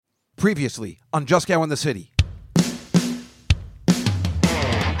Previously on Just Cow in the City.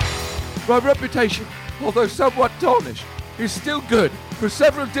 My reputation, although somewhat tarnished, is still good for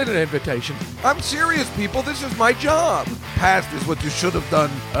several dinner invitations. I'm serious, people. This is my job. Past is what you should have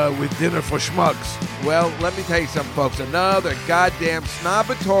done with Dinner for Schmucks. Well, let me tell you something, folks. Another goddamn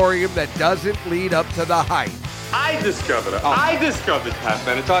snobatorium that doesn't lead up to the hype. I discovered Pat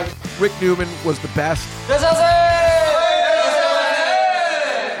Benatar. Rick Newman was the best. This is it!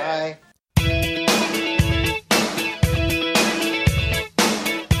 Hi.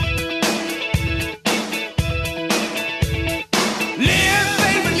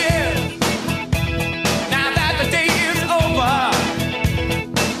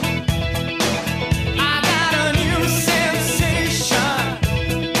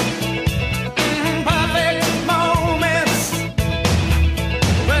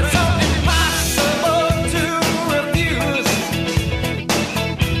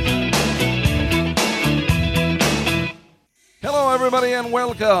 Everybody, and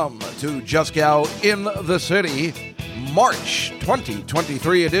welcome to Just Cow in the City, March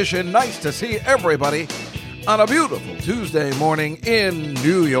 2023 edition. Nice to see everybody on a beautiful Tuesday morning in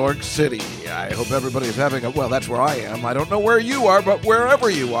New York City. I hope everybody is having well, that's where I am. I don't know where you are, but wherever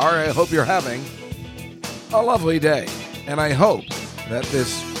you are, I hope you're having a lovely day. And I hope that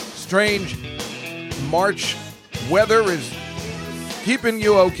this strange March weather is keeping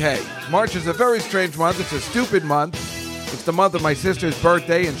you okay. March is a very strange month. It's a stupid month. It's the month of my sister's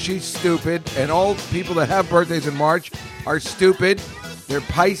birthday, and she's stupid. And all people that have birthdays in March are stupid. They're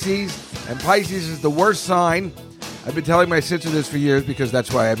Pisces, and Pisces is the worst sign. I've been telling my sister this for years because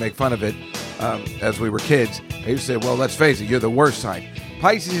that's why I make fun of it as we were kids. I used to say, well, let's face it, you're the worst sign.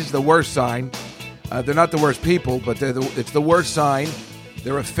 Pisces is the worst sign. They're not the worst people, but it's the worst sign.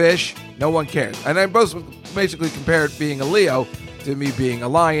 They're a fish. No one cares. And I both basically compared being a Leo to me being a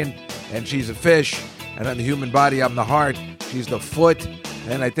lion, and she's a fish. And on the human body, I'm the heart. She's the foot.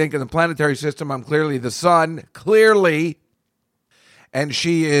 And I think in the planetary system, I'm clearly the sun. Clearly. And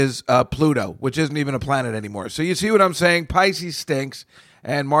she is Pluto, which isn't even a planet anymore. So you see what I'm saying? Pisces stinks.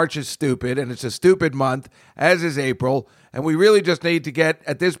 And March is stupid. And it's a stupid month, as is April. And we really just need to get,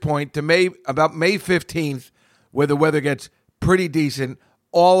 at this point, to about May 15th, where the weather gets pretty decent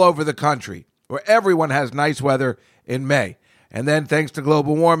all over the country, where everyone has nice weather in May. And then, thanks to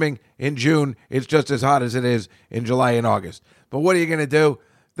global warming, in June, it's just as hot as it is in July and August. But what are you going to do?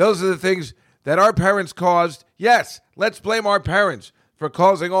 Those are the things that our parents caused. Yes, let's blame our parents for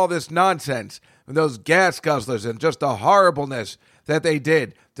causing all this nonsense and those gas guzzlers and just the horribleness that they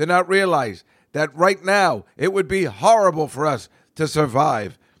did to not realize that right now it would be horrible for us to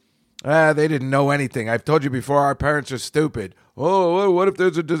survive. They didn't know anything. I've told you before, our parents are stupid. Oh, what if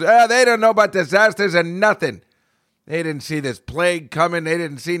there's a disaster? They don't know about disasters and nothing. They didn't see this plague coming. They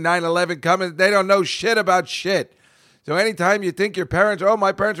didn't see 9/11 coming. They don't know shit about shit. So anytime you think your parents,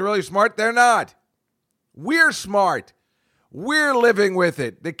 my parents are really smart, they're not. We're smart. We're living with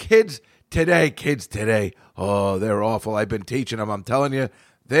it. The kids today, oh, they're awful. I've been teaching them. I'm telling you,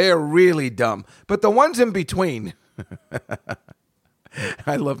 they're really dumb. But the ones in between,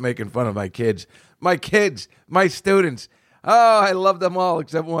 I love making fun of my kids. My kids, my students. Oh, I love them all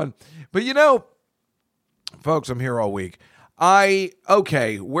except one. But you know, folks, I'm here all week.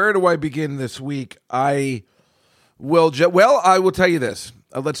 Where do I begin this week? I will tell you this.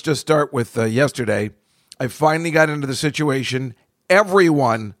 Let's just start with yesterday. I finally got into the situation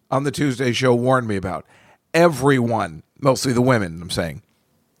everyone on the Tuesday show warned me about. Everyone, mostly the women, I'm saying.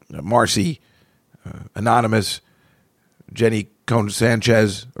 Marcy, Anonymous, Jenny Cone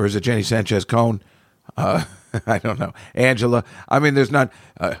Sanchez, or is it Jenny Sanchez Cone? I don't know. Angela. I mean, there's not...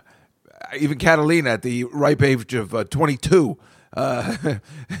 even Catalina at the ripe age of 22.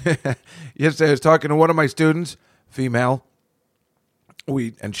 Yesterday I was talking to one of my students, female.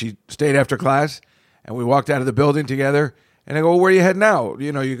 And she stayed after class, and we walked out of the building together. And I go, well, where are you heading now?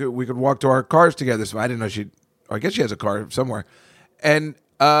 You know, we could walk to our cars together. So I didn't know I guess she has a car somewhere. And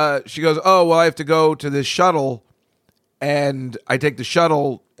she goes, oh, well, I have to go to this shuttle. And I take the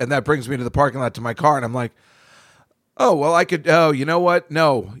shuttle, and that brings me to the parking lot to my car. And I'm like, oh, well, you know what?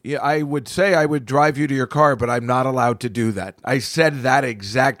 No, I would say I would drive you to your car, but I'm not allowed to do that. I said that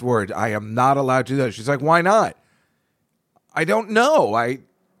exact word. I am not allowed to do that. She's like, why not? I don't know.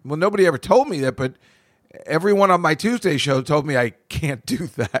 Nobody ever told me that, but everyone on my Tuesday show told me I can't do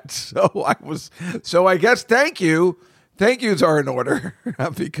that. So I guess thank yous are in order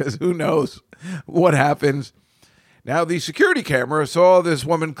because who knows what happens. Now, the security camera saw this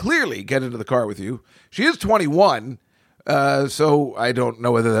woman clearly get into the car with you. She is 21, so I don't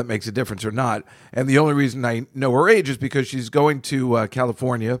know whether that makes a difference or not. And the only reason I know her age is because she's going to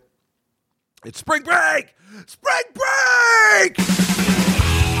California It's spring break! Spring break!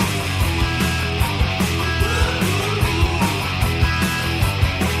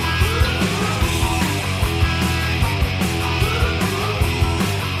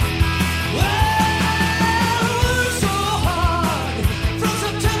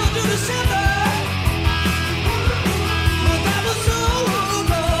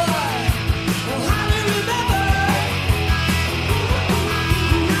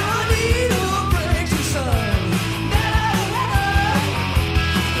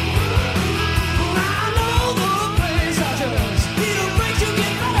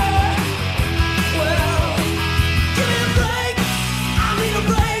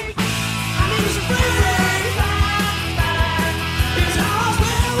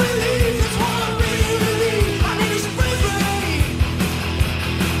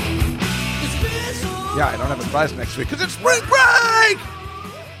 Yeah, I don't have a class next week because it's spring break!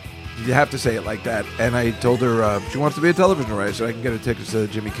 You have to say it like that. And I told her she wants to be a television writer, so I can get her tickets to the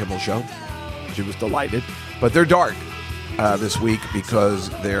Jimmy Kimmel show. She was delighted. But they're dark this week because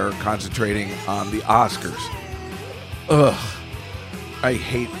they're concentrating on the Oscars. Ugh. I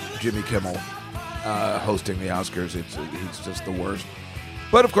hate Jimmy Kimmel hosting the Oscars. He's just the worst.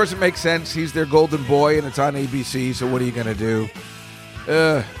 But, of course, it makes sense. He's their golden boy, and it's on ABC, so what are you going to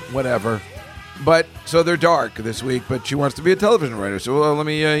do? Whatever. But, so they're dark this week, but she wants to be a television writer. So, let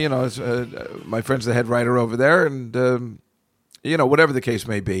me, my friend's the head writer over there, and, whatever the case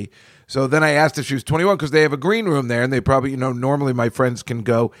may be. So then I asked if she was 21, because they have a green room there, and they probably, normally my friends can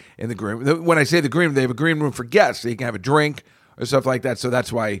go in the green room. When I say the green room, they have a green room for guests, so you can have a drink or stuff like that. So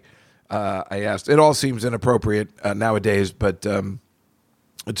that's why I asked. It all seems inappropriate nowadays, but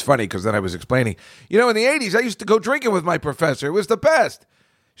it's funny, because then I was explaining, in the 80s, I used to go drinking with my professor. It was the best.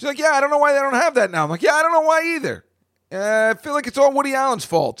 She's like, yeah, I don't know why they don't have that now. I'm like, yeah, I don't know why either. I feel like it's all Woody Allen's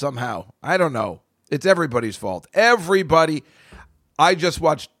fault somehow. I don't know. It's everybody's fault. Everybody. I just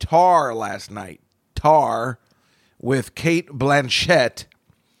watched Tar last night. Tar with Cate Blanchett.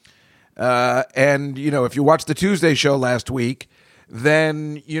 And, if you watched the Tuesday show last week,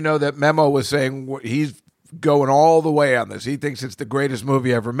 then you know that Memo was saying he's going all the way on this. He thinks it's the greatest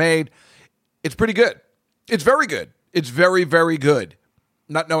movie ever made. It's pretty good. It's very good. It's very, very good.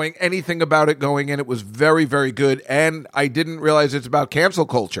 Not knowing anything about it going in, it was very, very good. And I didn't realize it's about cancel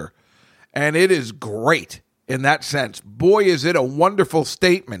culture. And it is great in that sense. Boy, is it a wonderful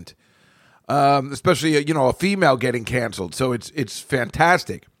statement. Especially, a female getting canceled. So it's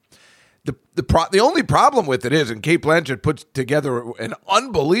fantastic. The only problem with it is, and Cate Blanchett puts together an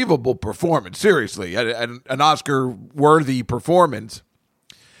unbelievable performance. Seriously, an Oscar-worthy performance.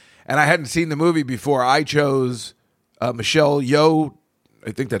 And I hadn't seen the movie before. I chose Michelle Yeoh,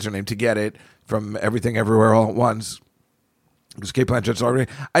 I think that's her name, to get it from Everything Everywhere All at Once. Because Cate Blanchett's already...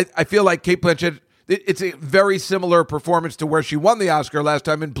 I feel like Cate Blanchett, it's a very similar performance to where she won the Oscar last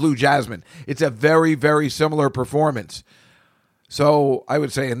time in Blue Jasmine. It's a very, very similar performance. So I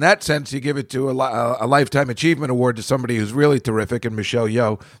would say in that sense, you give it to a Lifetime Achievement Award to somebody who's really terrific, and Michelle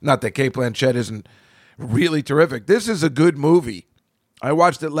Yeoh. Not that Cate Blanchett isn't really terrific. This is a good movie. I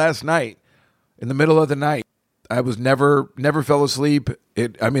watched it last night in the middle of the night. I was never fell asleep.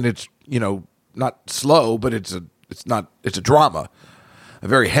 It's not slow, but it's a drama, a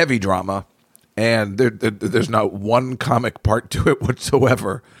very heavy drama, and there's not one comic part to it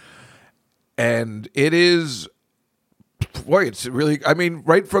whatsoever. And it is, boy, it's really.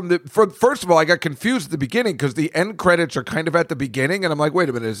 Right first of all, I got confused at the beginning because the end credits are kind of at the beginning, and I'm like, wait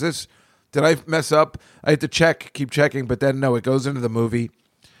a minute, did I mess up? I had to keep checking, but then no, it goes into the movie.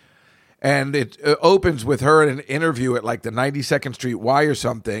 And it opens with her in an interview at like the 92nd Street Y or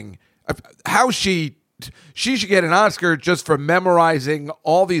something. How she should get an Oscar just for memorizing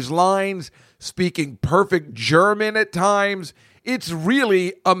all these lines, speaking perfect German at times. It's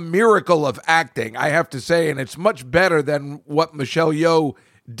really a miracle of acting, I have to say, and it's much better than what Michelle Yeoh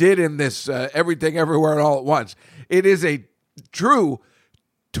did in this Everything Everywhere All at Once. It is a true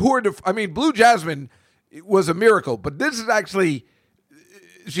tour de... Blue Jasmine was a miracle, but this is actually...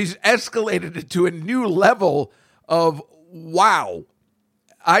 She's escalated it to a new level of wow.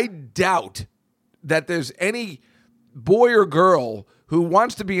 I doubt that there's any boy or girl who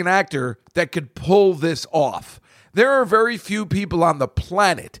wants to be an actor that could pull this off. There are very few people on the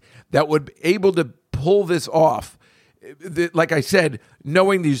planet that would be able to pull this off. Like I said,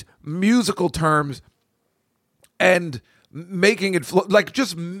 knowing these musical terms and making it flow, like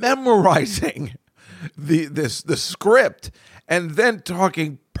just memorizing the script. And then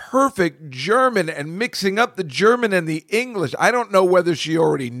talking perfect German and mixing up the German and the English. I don't know whether she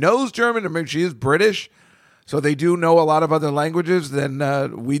already knows German or maybe she is British. So they do know a lot of other languages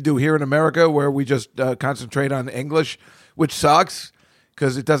than we do here in America, where we just concentrate on English, which sucks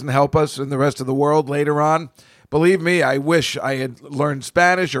because it doesn't help us in the rest of the world later on. Believe me, I wish I had learned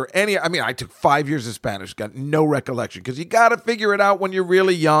Spanish or I took 5 years of Spanish, got no recollection, because you got to figure it out when you're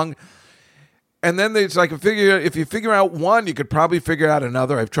really young. And then it's like if you figure out one, you could probably figure out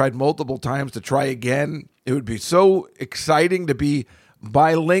another. I've tried multiple times to try again. It would be so exciting to be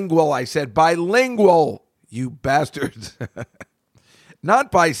bilingual. I said bilingual, you bastards.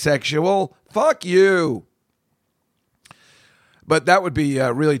 Not bisexual. Fuck you. But that would be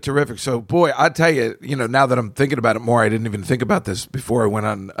really terrific. So, boy, I'll tell you, now that I'm thinking about it more, I didn't even think about this before I went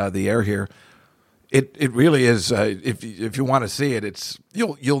on the air here. It really is. If you want to see it,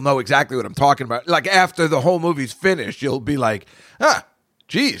 you'll know exactly what I'm talking about. Like after the whole movie's finished, you'll be like,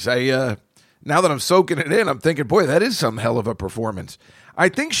 geez, now that I'm soaking it in, I'm thinking, boy, that is some hell of a performance. I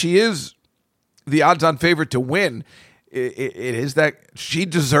think she is the odds-on favorite to win. It is that she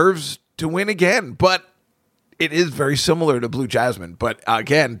deserves to win again, but it is very similar to Blue Jasmine. But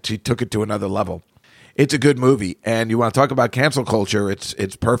again, she took it to another level. It's a good movie, and you want to talk about cancel culture?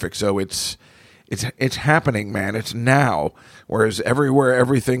 It's perfect. So it's happening, man. It's now. Whereas everywhere,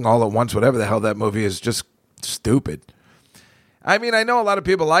 everything, all at once, whatever the hell that movie is, just stupid. I mean, I know a lot of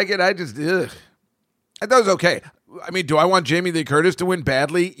people like it. I thought it was okay. I mean, do I want Jamie Lee Curtis to win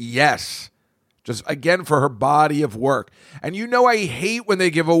badly? Yes. Just, again, for her body of work. And I hate when they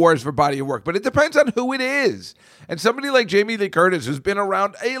give awards for body of work, but it depends on who it is. And somebody like Jamie Lee Curtis, who's been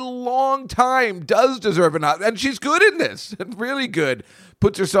around a long time, does deserve an Oscar. And she's good in this. Really good.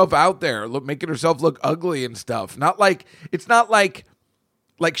 Puts herself out there, making herself look ugly and stuff. It's not like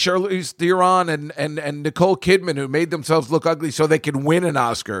Charlize Theron and Nicole Kidman, who made themselves look ugly so they can win an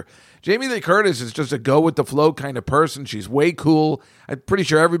Oscar. Jamie Lee Curtis is just a go-with-the-flow kind of person. She's way cool. I'm pretty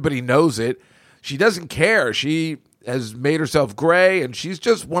sure everybody knows it. She doesn't care. She has made herself gray, and she's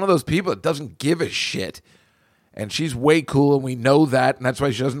just one of those people that doesn't give a shit. And she's way cool, and we know that, and that's why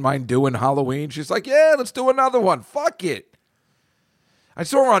she doesn't mind doing Halloween. She's like, yeah, let's do another one. Fuck it. I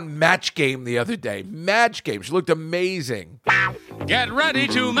saw her on Match Game the other day. Match Game. She looked amazing. Get ready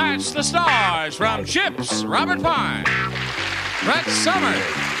to match the stars from Chips, Robert Pine, Brett Summers,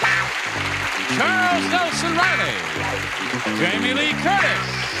 Charles Nelson Riley, Jamie Lee Curtis,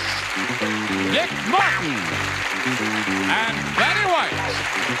 Dick Martin, and Betty White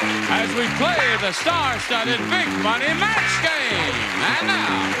as we play the star-studded Big Money Match Game. And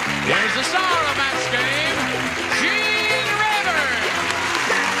now, here's the star of Match Game, Gene Rivers.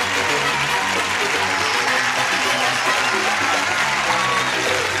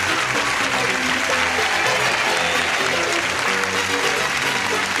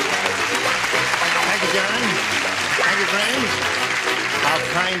 Thank you, John. Thank you, friends. How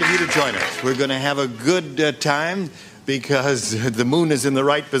kind of you to join us. We're going to have a good time because the moon is in the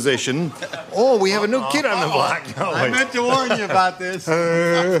right position. Oh, we have a new kid on the block. Oh, I meant to warn you about this.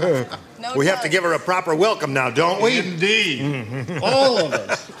 We have to give her a proper welcome now, don't we? Indeed. All of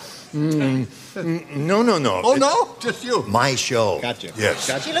us. No. Oh, no? Just you. My show. Gotcha. Yes.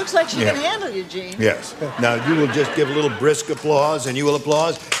 Gotcha. She looks like she can handle you, Gene. Yes. Now, you will just give a little brisk applause, and you will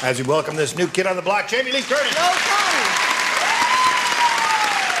applause as we welcome this new kid on the block, Jamie Lee Curtis. No, Tony.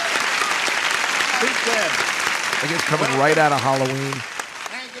 I guess coming right out of Halloween.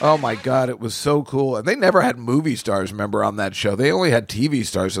 Oh, my God, it was so cool. And they never had movie stars, remember, on that show. They only had TV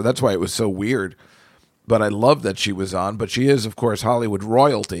stars, so that's why it was so weird. But I love that she was on. But she is, of course, Hollywood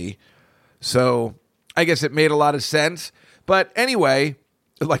royalty. So I guess it made a lot of sense. But anyway,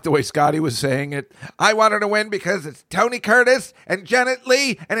 like the way Scotty was saying it, I want her to win because it's Tony Curtis and Janet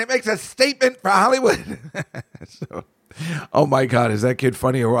Leigh, and it makes a statement for Hollywood. So, oh, my God, is that kid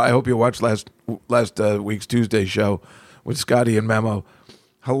funny? I hope you watched last week's Tuesday show with Scotty and Memo.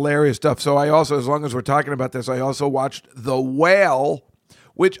 Hilarious stuff. So I also, as long as we're talking about this, I also watched The Whale,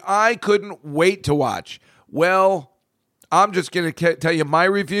 which I couldn't wait to watch. Well, I'm just going to tell you my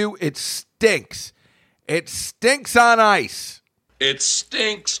review. It stinks. It stinks on ice. It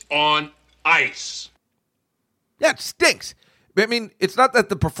stinks on ice. Yeah, it stinks. I mean, it's not that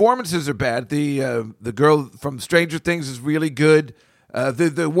the performances are bad. The girl from Stranger Things is really good.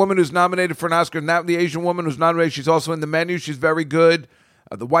 The woman who's nominated for an Oscar, now the Asian woman who's nominated, she's also in The Menu. She's very good.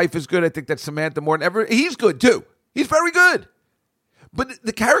 The wife is good. I think that's Samantha Morton. He's good, too. He's very good. But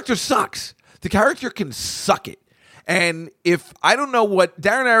the character sucks. The character can suck it. And if I don't know what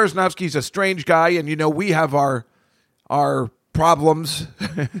Darren Aronofsky's a strange guy, and we have our problems,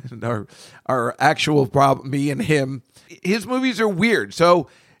 our actual problem, me and him. His movies are weird. So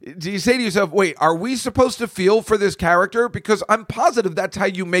do you say to yourself, wait, are we supposed to feel for this character? Because I'm positive that's how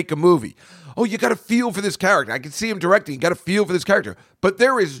you make a movie. Oh, you got to feel for this character. I can see him directing. You got to feel for this character. But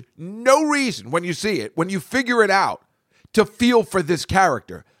there is no reason when you see it, when you figure it out, to feel for this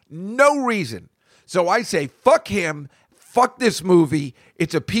character. No reason. So I say, fuck him. Fuck this movie.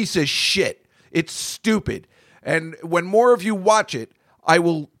 It's a piece of shit. It's stupid. And when more of you watch it, I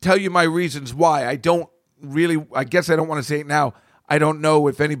will tell you my reasons why. I guess I don't want to say it now. I don't know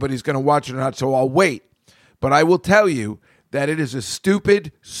if anybody's going to watch it or not, so I'll wait. But I will tell you that it is a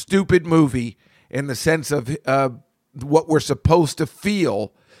stupid, stupid movie in the sense of what we're supposed to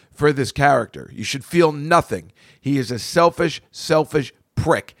feel for this character. You should feel nothing. He is a selfish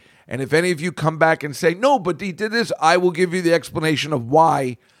prick. And if any of you come back and say, no, but he did this, I will give you the explanation of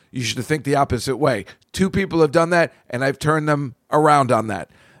why you should think the opposite way. 2 people have done that, and I've turned them around on that.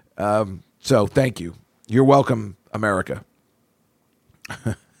 So thank you. You're welcome, America.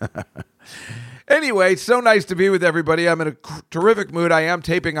 Anyway, so nice to be with everybody. I'm in a terrific mood. I am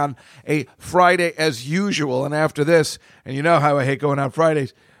taping on a Friday as usual. And after this, and you know how I hate going on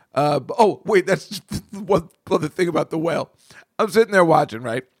Fridays. That's one other thing about The Whale. I'm sitting there watching,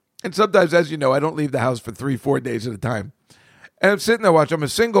 right? And sometimes, as you know, I don't leave the house for 3-4 days at a time. And I'm sitting there watching. I'm a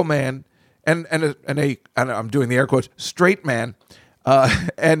single man and I'm doing the air quotes, straight man,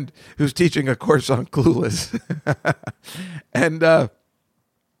 and who's teaching a course on Clueless. And I'm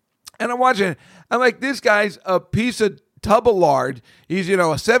watching it. I'm like, this guy's a piece of tub of lard. He's,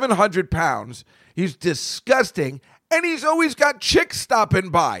 700 pounds. He's disgusting. And he's always got chicks stopping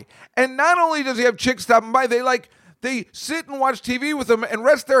by. And not only does he have chicks stopping by, they sit and watch TV with him and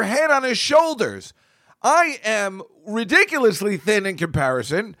rest their head on his shoulders. I am ridiculously thin in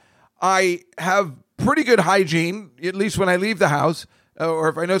comparison. I have pretty good hygiene, at least when I leave the house, or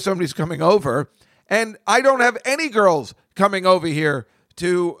if I know somebody's coming over. And I don't have any girls coming over here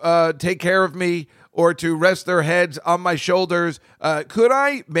to take care of me or to rest their heads on my shoulders. Could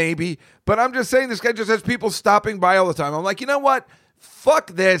I? Maybe. But I'm just saying, this guy just has people stopping by all the time. I'm like, you know what?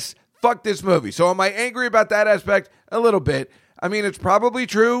 Fuck this. Fuck this movie. So am I angry about that aspect? A little bit. I mean, it's probably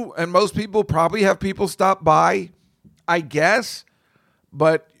true, and most people probably have people stop by, I guess.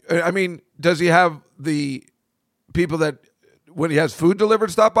 But, I mean, does he have the people that, when he has food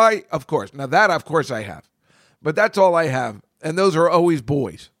delivered, stop by? Of course. Now that, of course, I have. But that's all I have. And those are always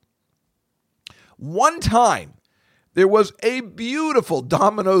boys. One time, there was a beautiful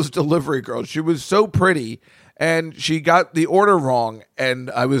Domino's delivery girl. She was so pretty, and she got the order wrong,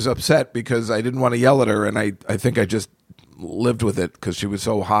 and I was upset because I didn't want to yell at her, and I think I just lived with it because she was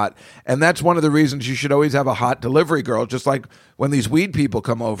so hot. And that's one of the reasons you should always have a hot delivery girl, just like when these weed people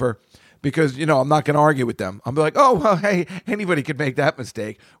come over. Because, I'm not going to argue with them. I'm like, oh, well, hey, anybody could make that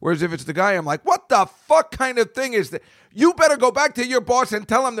mistake. Whereas if it's the guy, I'm like, what the fuck kind of thing is that? You better go back to your boss and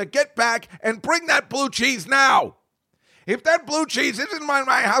tell him to get back and bring that blue cheese now. If that blue cheese isn't in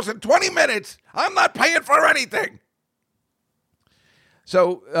my house in 20 minutes, I'm not paying for anything.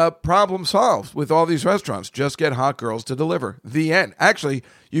 So problem solved with all these restaurants. Just get hot girls to deliver. The end. Actually,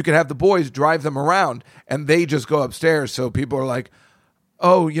 you could have the boys drive them around and they just go upstairs. So people are like,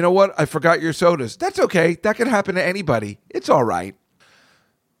 oh, you know what? I forgot your sodas. That's okay. That can happen to anybody. It's all right.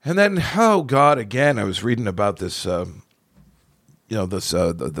 And then, oh God, again, I was reading about this, that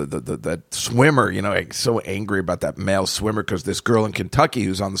swimmer, I'm so angry about that male swimmer because this girl in Kentucky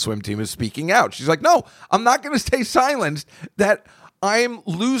who's on the swim team is speaking out. She's like, no, I'm not going to stay silenced that I'm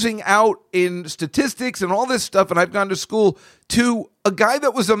losing out in statistics and all this stuff. And I've gone to school to a guy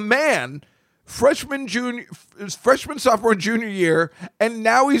that was a man freshman, sophomore, and junior year, and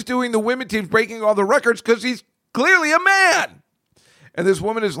now he's doing the women teams, breaking all the records because he's clearly a man. And this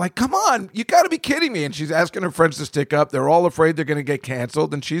woman is like, come on, you got to be kidding me. And she's asking her friends to stick up. They're all afraid they're going to get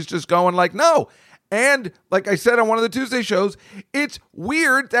canceled. And she's just going like, no. And like I said on one of the Tuesday shows, it's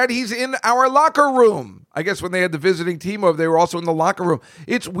weird that he's in our locker room. I guess when they had the visiting team over, they were also in the locker room.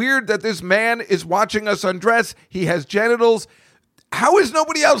 It's weird that this man is watching us undress. He has genitals. How is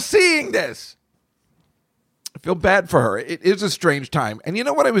nobody else seeing this? I feel bad for her. It is a strange time. And you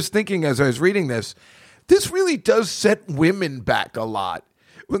know what I was thinking as I was reading this? This really does set women back a lot.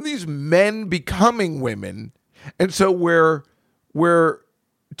 When these men becoming women, and so we're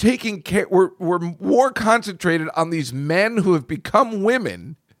taking care, we're more concentrated on these men who have become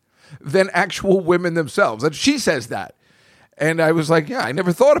women than actual women themselves. And she says that. And I was like, yeah, I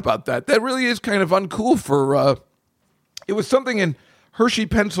never thought about that. That really is kind of uncool for, it was something in Hershey,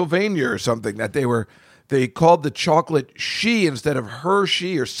 Pennsylvania or something that they called the chocolate she instead of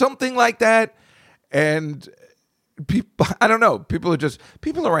Hershey or something like that. And people, I don't know, people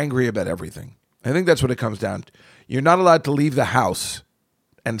are angry about everything. I think that's what it comes down to. You're not allowed to leave the house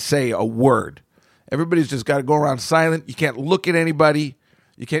and say a word. Everybody's just got to go around silent. You can't look at anybody.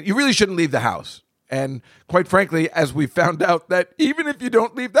 You really shouldn't leave the house. And quite frankly, as we found out, that even if you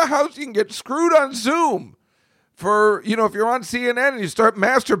don't leave the house, you can get screwed on Zoom. For, if you're on CNN and you start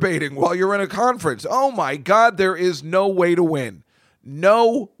masturbating while you're in a conference, oh my God, there is no way to win.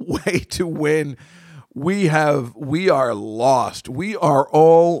 No way to win. We are lost. We are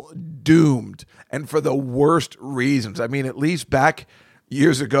all doomed. And for the worst reasons. I mean, at least back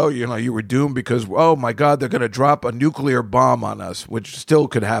years ago, you were doomed because, oh my God, they're going to drop a nuclear bomb on us, which still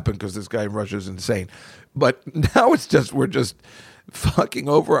could happen because this guy in Russia is insane. But now we're just fucking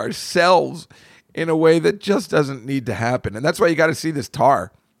over ourselves in a way that just doesn't need to happen. And that's why you got to see this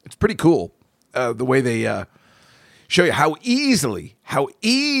Tar. It's pretty cool, the way they show you how easily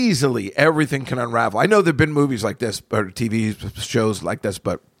everything can unravel. I know there have been movies like this or TV shows like this,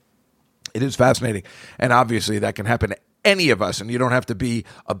 but it is fascinating. And obviously that can happen to any of us. And you don't have to be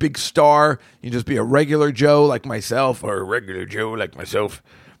a big star. You can just be a regular Joe like myself, or a regular Joe like myself,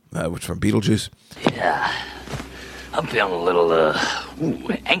 which from Beetlejuice. Yeah. I'm feeling a little,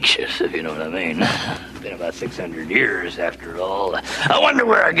 anxious, if you know what I mean. It's been about 600 years, after all. I wonder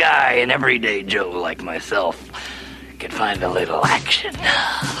where a guy, an everyday Joe like myself, could find a little action.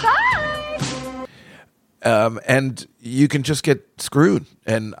 And you can just get screwed.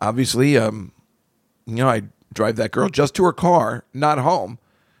 And obviously, I drive that girl just to her car, not home.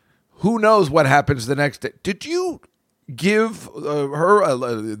 Who knows what happens the next day? Did you give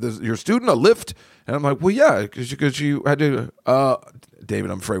your student a lift? And I'm like, well, yeah, because she had to. David,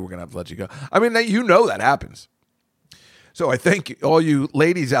 I'm afraid we're going to have to let you go. I mean, that happens. So I thank all you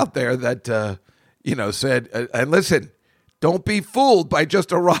ladies out there that, said, and listen, don't be fooled by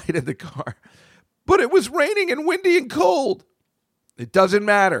just a ride in the car. But it was raining and windy and cold. It doesn't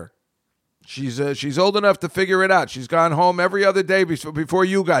matter. She's old enough to figure it out. She's gone home every other day before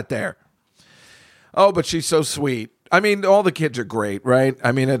you got there. Oh, but she's so sweet. I mean, all the kids are great, right?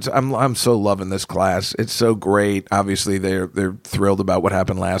 I mean, I'm so loving this class. It's so great. Obviously, they're thrilled about what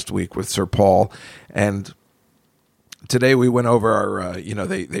happened last week with Sir Paul, and today we went over our.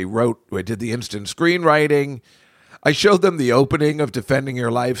 We did the instant screenwriting. I showed them the opening of Defending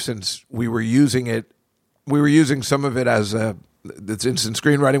Your Life since we were using it. We were using some of it as it's instant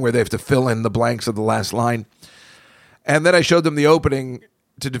screenwriting where they have to fill in the blanks of the last line, and then I showed them the opening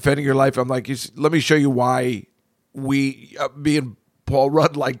to Defending Your Life. I'm like, let me show you why. Me and Paul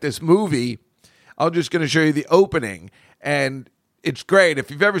Rudd like this movie. I'm just going to show you the opening, and it's great. If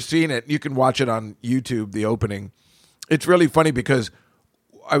you've ever seen it, you can watch it on YouTube, the opening. It's really funny because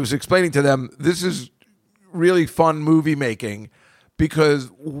I was explaining to them, this is really fun movie making because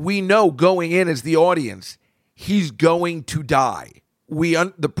we know going in as the audience, he's going to die.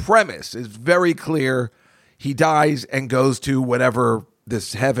 The premise is very clear. He dies and goes to whatever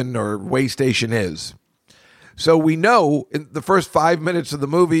this heaven or way station is. So we know in the first 5 minutes of the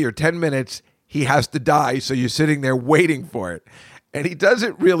movie or 10 minutes, he has to die. So you're sitting there waiting for it. And he does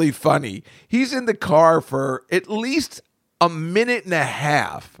it really funny. He's in the car for at least a minute and a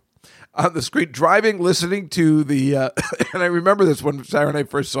half on the screen, driving, listening to the, and I remember this when Sarah and I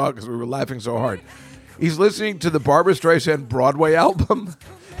first saw it because we were laughing so hard. He's listening to the Barbra Streisand Broadway album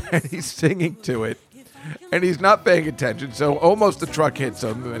and he's singing to it. And he's not paying attention. So almost the truck hits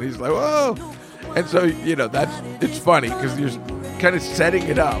him and he's like, whoa. And so, it's funny because you're kind of setting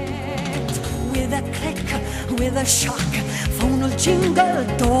it up. With a click, with a shock, phone will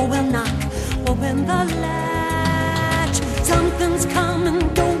jingle, door will knock, open the latch. Something's coming,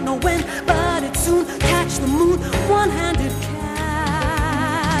 don't know when, but it soon catch the moon, one-handed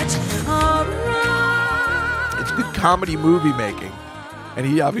catch. All right. It's good comedy movie making, and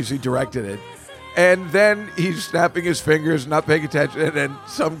he obviously directed it. And then he's snapping his fingers, not paying attention, and then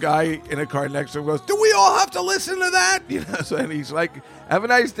some guy in a car next to him goes, "Do we all have to listen to that?" And he's like, "Have a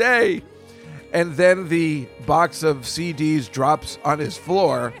nice day." And then the box of CDs drops on his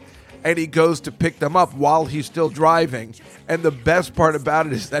floor, and he goes to pick them up while he's still driving. And the best part about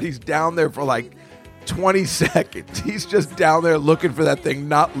it is that he's down there for like 20 seconds. He's just down there looking for that thing,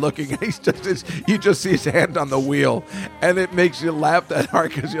 not looking. You just see his hand on the wheel, and it makes you laugh that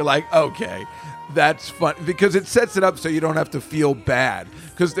hard because you're like, okay. That's fun because it sets it up so you don't have to feel bad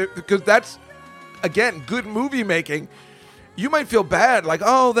because that's, again, good movie making. You might feel bad, like,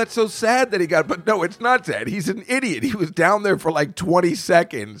 oh, that's so sad that he got, but no, it's not sad. He's an idiot. He was down there for like 20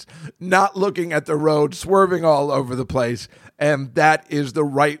 seconds, not looking at the road, swerving all over the place. And that is the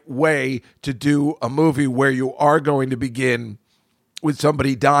right way to do a movie where you are going to begin with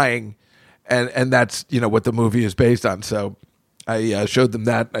somebody dying. And that's, what the movie is based on. So I showed them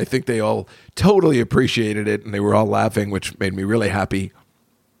that. I think they all totally appreciated it, and they were all laughing, which made me really happy.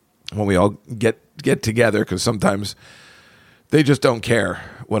 when we all get together, because sometimes they just don't care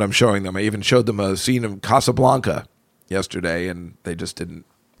what I'm showing them. I even showed them a scene of Casablanca yesterday, and they just didn't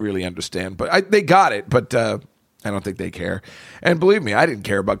really understand. But they got it, but I don't think they care. And believe me, I didn't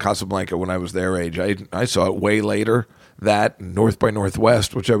care about Casablanca when I was their age. I saw it way later, that, North by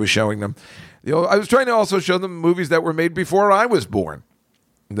Northwest, which I was showing them. I was trying to also show them movies that were made before I was born,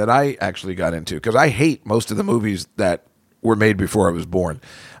 that I actually got into, because I hate most of the movies that were made before I was born.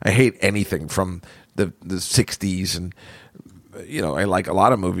 I hate anything from the 60s, and I like a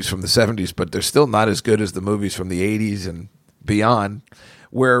lot of movies from the 70s, but they're still not as good as the movies from the 80s and beyond,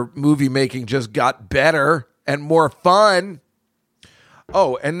 where movie making just got better and more fun.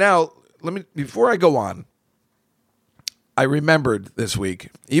 Oh, and now before I go on, I remembered this week,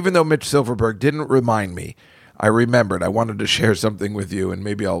 even though Mitch Silverberg didn't remind me, I remembered. I wanted to share something with you, and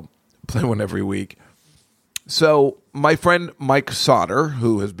maybe I'll play one every week. So my friend Mike Sauter,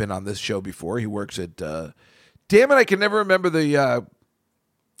 who has been on this show before, he works at, damn it, I can never remember the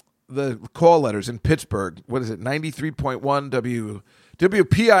call letters in Pittsburgh. What is it, 93.1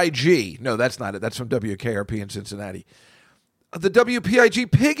 WPIG? No, that's not it. That's from WKRP in Cincinnati. The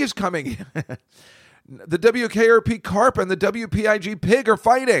WPIG Pig is coming. The WKRP Carp and the WPIG Pig are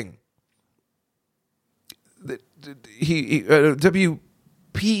fighting. WPET,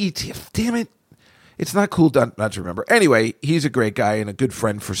 damn it. It's not cool not to remember. Anyway, he's a great guy and a good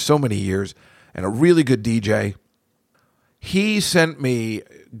friend for so many years and a really good DJ. He sent me,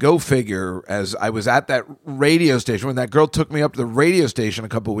 go figure, as I was at that radio station when that girl took me up to the radio station a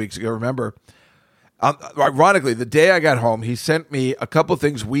couple of weeks ago, remember? Ironically, the day I got home, he sent me a couple of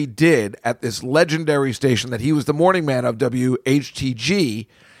things we did at this legendary station that he was the morning man of, WHTG,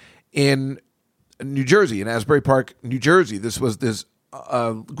 in New Jersey, in Asbury Park, New Jersey. This was this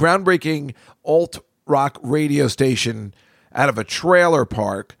groundbreaking alt-rock radio station out of a trailer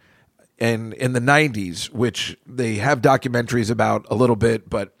park in the 90s, which they have documentaries about a little bit,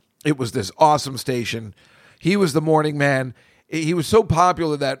 but it was this awesome station. He was the morning man. He was so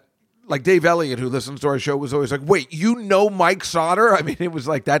popular that, like, Dave Elliott, who listens to our show, was always like, wait, you know Mike Sauter? I mean, it was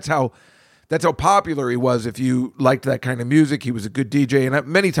like, that's how popular he was. If you liked that kind of music, he was a good DJ. And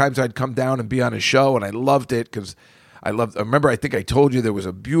many times I'd come down and be on his show, and I loved it because I remember, I think I told you there was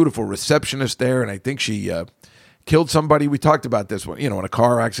a beautiful receptionist there, and I think she killed somebody. We talked about this one, in a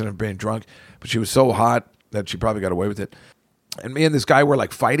car accident, being drunk, but she was so hot that she probably got away with it. And me and this guy were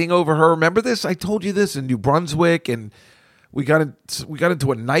like fighting over her. Remember this? I told you this in New Brunswick, and we got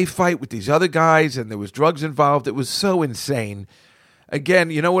into a knife fight with these other guys, and there was drugs involved. It was so insane.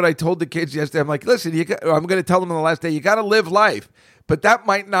 Again, you know what I told the kids yesterday? I'm like, listen, I'm going to tell them on the last day, you got to live life, but that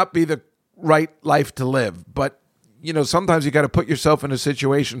might not be the right life to live. But, sometimes you got to put yourself into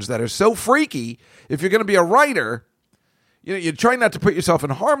situations that are so freaky. If you're going to be a writer, you try not to put yourself in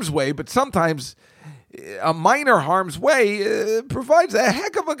harm's way, but sometimes a minor harm's way provides a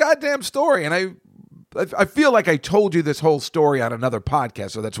heck of a goddamn story. And I feel like I told you this whole story on another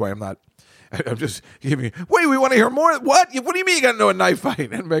podcast, so that's why I'm just giving you, wait, we want to hear more? What do you mean you got into a knife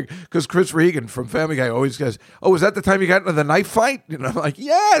fight? And because Chris Regan from Family Guy always goes, oh, was that the time you got into the knife fight? And I'm like,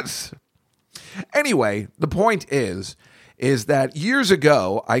 yes. Anyway, the point is that years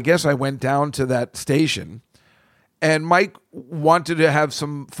ago, I guess I went down to that station, and Mike wanted to have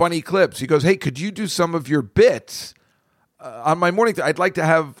some funny clips. He goes, hey, could you do some of your bits on my morning? I'd like to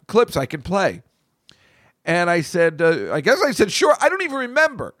have clips I can play. And I said, sure. I don't even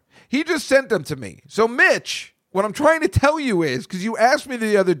remember. He just sent them to me. So, Mitch, what I'm trying to tell you is, because you asked me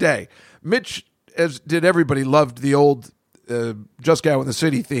the other day, Mitch, as did everybody, loved the old Just Gal in the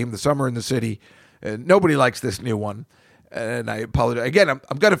City theme, the Summer in the City. Nobody likes this new one. And I apologize. Again,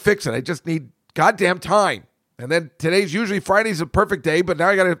 I'm going to fix it. I just need goddamn time. And then Friday's a perfect day, but now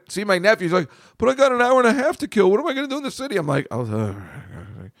I got to see my nephew. He's like, but I got an hour and a half to kill. What am I going to do in the city? I'm like,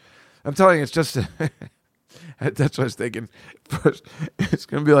 I'm telling you, it's just... That's what I was thinking. First, it's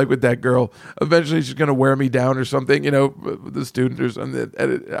going to be like with that girl. Eventually, she's going to wear me down or something, the student or something.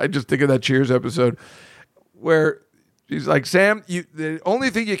 And I just think of that Cheers episode where she's like, Sam, the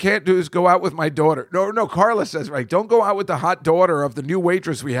only thing you can't do is go out with my daughter. No, Carla says, right, don't go out with the hot daughter of the new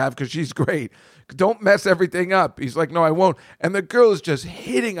waitress we have because she's great. Don't mess everything up. He's like, no, I won't. And the girl is just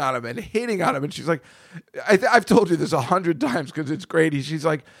hitting on him. And she's like, I've told you this 100 times because it's great. She's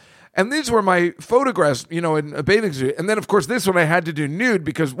like, and these were my photographs, in a bathing suit. And then, of course, this one I had to do nude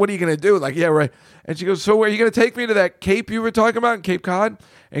because what are you going to do? Like, yeah, right. And she goes, so are you going to take me to that Cape you were talking about in Cape Cod?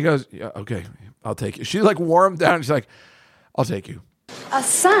 And he goes, yeah, okay, I'll take you. She like warmed down. She's like, I'll take you.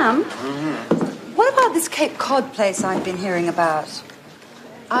 Sam, what about this Cape Cod place I've been hearing about?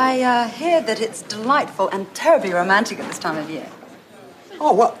 I hear that it's delightful and terribly romantic at this time of year.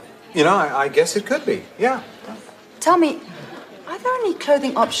 Oh, well, You know, I guess it could be, yeah. Tell me, are there any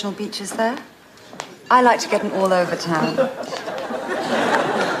clothing optional beaches there? I like to get them all over town.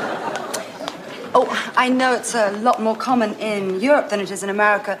 Oh, I know it's a lot more common in Europe than it is in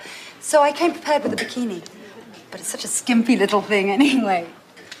America, so I came prepared with a bikini. But it's such a skimpy little thing anyway.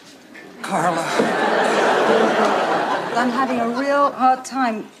 Carla. I'm having a real hard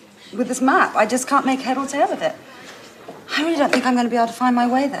time with this map. I just can't make head or tail of it. I really don't think I'm going to be able to find my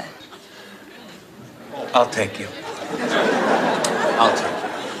way there. I'll take you.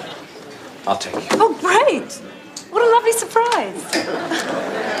 I'll take you. Oh, great! What a lovely surprise.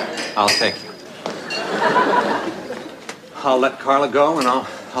 I'll take you. I'll let Carla go, and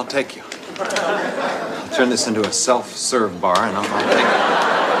I'll take you. I'll turn this into a self-serve bar, and I'll take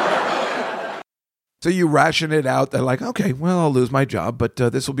you. So you ration it out. They're like, okay, well, I'll lose my job, but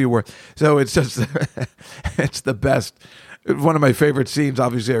this will be worth. So it's just, it's the best. One of my favorite scenes.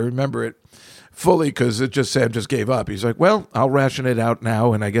 Obviously, I remember it fully because Sam just gave up. He's like, well, I'll ration it out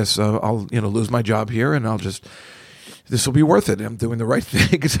now, and I guess I'll lose my job here, and this will be worth it. I'm doing the right thing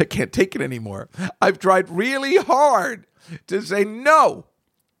because I can't take it anymore. I've tried really hard to say no.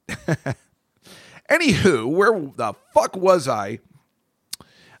 Anywho, where the fuck was I?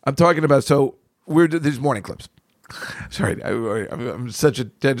 I'm talking about, so these morning clips. Sorry, I'm such a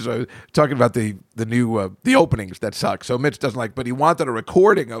tension. I was talking about the new the openings that suck. So Mitch doesn't like, but he wanted a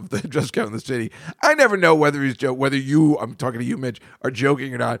recording of the Just Counting the City. I never know whether I'm talking to you, Mitch, are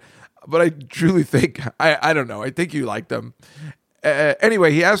joking or not. But I truly think I don't know. I think you like them.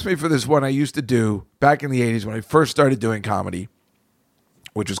 Anyway, he asked me for this one I used to do back in the 80s when I first started doing comedy,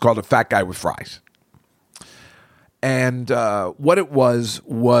 which was called A Fat Guy with Fries. And what it was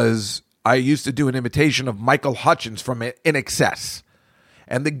I used to do an imitation of Michael Hutchence from In Excess.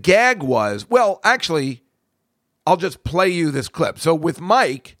 And the gag was, well, actually, I'll just play you this clip. So with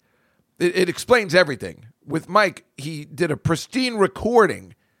Mike, it explains everything. With Mike, he did a pristine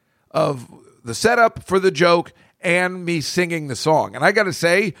recording of the setup for the joke and me singing the song. And I got to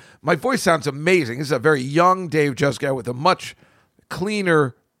say, my voice sounds amazing. This is a very young Dave Juskow with a much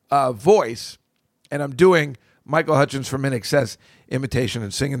cleaner voice. And I'm doing Michael Hutchence from In Excess imitation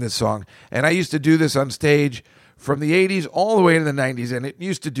and singing this song. And I used to do this on stage from the 80s all the way to the 90s, and it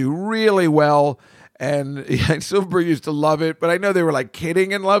used to do really well. And Silverberg used to love it, but I know they were like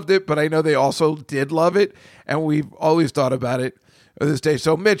kidding and loved it, but I know they also did love it, and we've always thought about it to this day.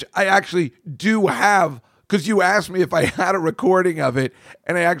 So, Mitch, I actually do have, because you asked me if I had a recording of it,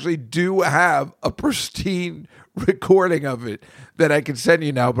 and I actually do have a pristine recording of it that I can send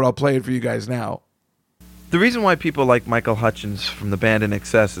you now, but I'll play it for you guys now. The reason why people like Michael Hutchence from the band In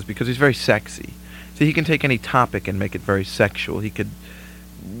Excess is because he's very sexy. So he can take any topic and make it very sexual. He could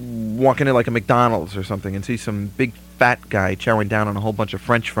walk into like a McDonald's or something and see some big fat guy chowing down on a whole bunch of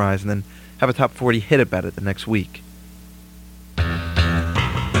French fries and then have a top 40 hit about it the next week. Look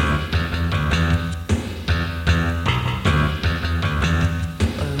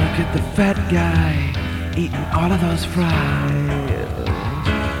at the fat guy eating all of those fries.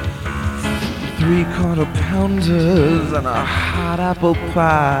 3/4 pounders and a hot apple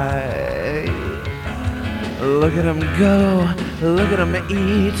pie. Look at him go, look at him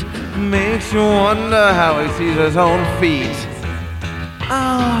eat. Makes you wonder how he sees his own feet.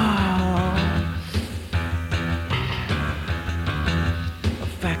 Oh, a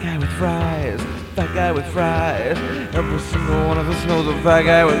fat guy with fries, fat guy with fries. Every single one of us knows a fat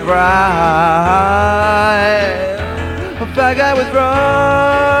guy with fries. A fat guy with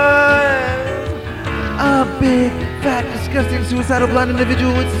fries. A big, fat, disgusting, suicidal, blind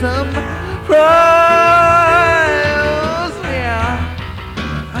individual with some fries. Yeah.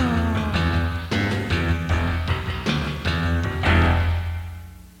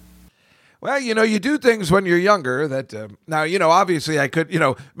 Well, you do things when you're younger that, now, obviously I could,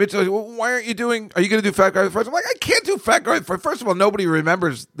 Mitch, well, why aren't you are you going to do Fat Guy with Fries? I'm like, I can't do Fat Guy with Fries. First of all, nobody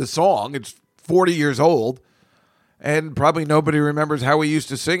remembers the song. It's 40 years old. And probably nobody remembers how we used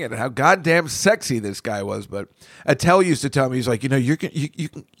to sing it and how goddamn sexy this guy was. But Attell used to tell me, he's like, you're going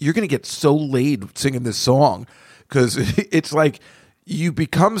to get so laid singing this song because it's like you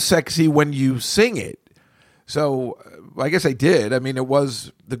become sexy when you sing it. So I guess I did. I mean,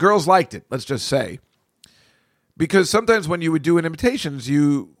 the girls liked it, let's just say. Because sometimes when you would do imitations,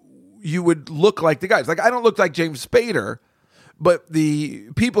 you would look like the guys. Like, I don't look like James Spader. But the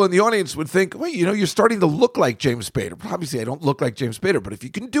people in the audience would think, wait, you're starting to look like James Spader. Obviously, I don't look like James Spader, but if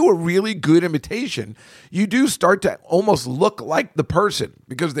you can do a really good imitation, you do start to almost look like the person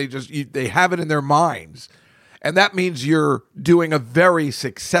because they have it in their minds. And that means you're doing a very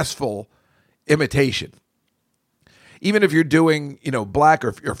successful imitation. even if you're doing, black,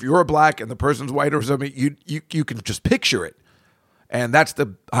 or if you're black and the person's white or something, you can just picture it. And that's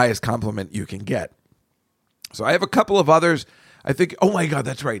the highest compliment you can get. So I have a couple of others. I think, oh my God,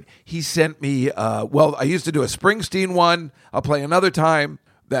 that's right. He sent me, I used to do a Springsteen one. I'll play another time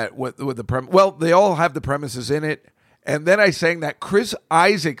that with the they all have the premises in it. And then I sang that Chris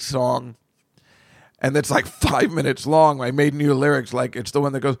Isaak song, and it's like 5 minutes long. I made new lyrics, like it's the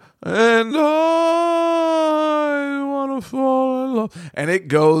one that goes, and I want to fall in love. And it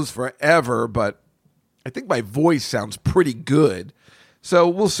goes forever, but I think my voice sounds pretty good. So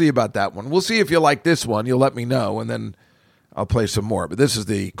we'll see about that one. We'll see if you like this one. You'll let me know, and then I'll play some more. But this is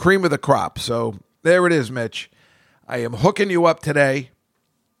the cream of the crop. So there it is, Mitch. I am hooking you up today.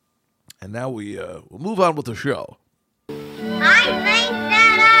 And now we'll move on with the show. I think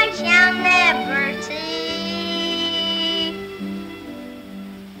that I shall never see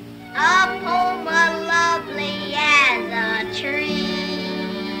a poem as lovely as a tree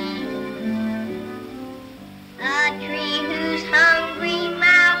whose hungry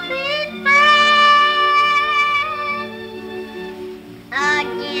mouth is fed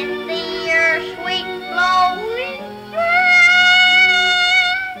against the earth's sweet flowing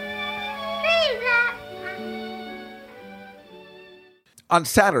On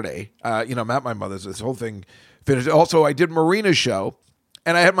Saturday, I'm at my mother's. This whole thing finished. Also, I did Marina's show,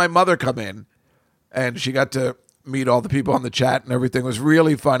 and I had my mother come in, and she got to meet all the people on the chat, and everything was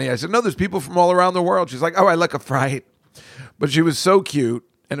really funny. I said, no, there's people from all around the world. She's like, oh, I like a fright. But she was so cute,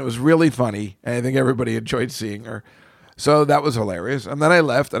 and it was really funny, and I think everybody enjoyed seeing her. So that was hilarious. And then I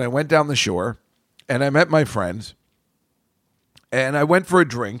left, and I went down the shore, and I met my friends, and I went for a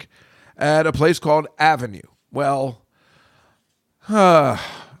drink at a place called Avenue. Well,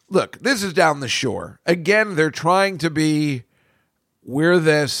 look, this is down the shore. Again, they're trying to be, we're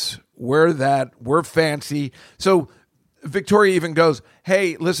this, we're that, we're fancy. So Victoria even goes,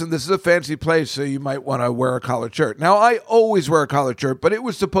 hey, listen, this is a fancy place, so you might want to wear a collared shirt. Now, I always wear a collared shirt, but it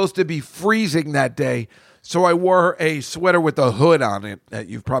was supposed to be freezing that day, so I wore a sweater with a hood on it that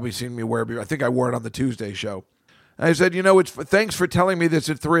you've probably seen me wear before. I think I wore it on the Tuesday show. And I said, thanks for telling me this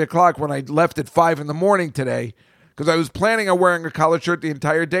at 3 o'clock when I left at 5 in the morning today, because I was planning on wearing a collared shirt the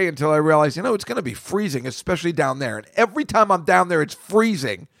entire day until I realized, it's going to be freezing, especially down there. And every time I'm down there, it's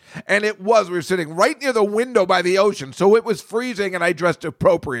freezing. And it was. We were sitting right near the window by the ocean, so it was freezing, and I dressed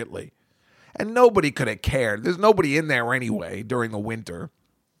appropriately. And nobody could have cared. There's nobody in there anyway during the winter.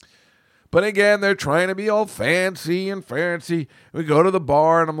 But again, they're trying to be all fancy and fancy. We go to the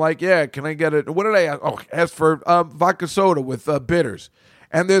bar, and I'm like, yeah, can I get it? What did I ask? Oh, ask for vodka soda with bitters.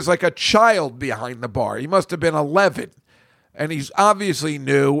 And there's like a child behind the bar. He must have been 11. And he's obviously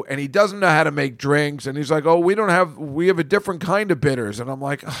new, and he doesn't know how to make drinks. And he's like, oh, we have a different kind of bitters. And I'm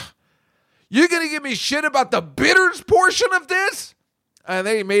like, you're going to give me shit about the bitters portion of this? And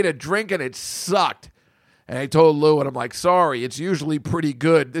then he made a drink, and it sucked. And I told Lou, and I'm like, sorry, it's usually pretty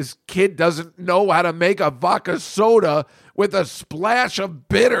good. This kid doesn't know how to make a vodka soda with a splash of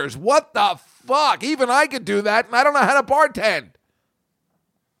bitters. What the fuck? Even I could do that, and I don't know how to bartend.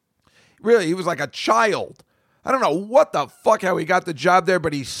 Really, he was like a child. I don't know what the fuck, how he got the job there,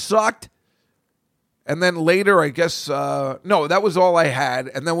 but he sucked. And then later, I guess, no, that was all I had.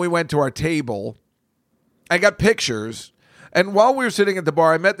 And then we went to our table. I got pictures. And while we were sitting at the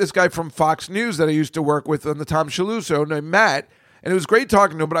bar, I met this guy from Fox News that I used to work with on the Tom Shalhoub show named Matt. And it was great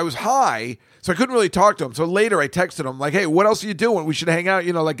talking to him, but I was high, so I couldn't really talk to him. So later I texted him, like, hey, what else are you doing? We should hang out,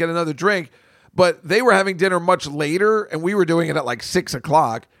 like get another drink. But they were having dinner much later, and we were doing it at like 6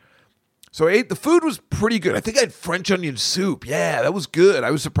 o'clock. So I ate. The food was pretty good. I think I had French onion soup. Yeah, that was good.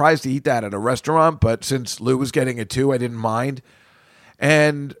 I was surprised to eat that at a restaurant, but since Lou was getting it too, I didn't mind.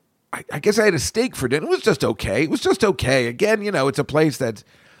 And I guess I had a steak for dinner. It was just okay. It was just okay. Again, it's a place that's,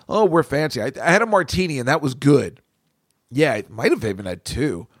 we're fancy. I had a martini, and that was good. Yeah, I might have even had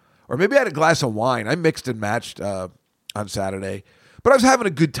 2. Or maybe I had a glass of wine. I mixed and matched on Saturday. But I was having a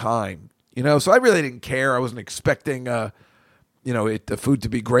good time, so I really didn't care. I wasn't expecting the food to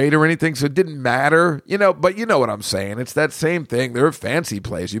be great or anything, so it didn't matter, but you know what I'm saying. It's that same thing. They're a fancy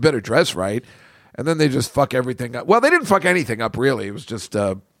place. You better dress right. And then they just fuck everything up. Well, they didn't fuck anything up, really. It was just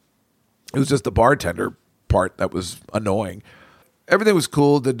the bartender part that was annoying. Everything was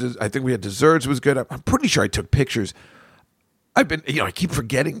cool. I think we had desserts. It was good. I'm pretty sure I took pictures. I keep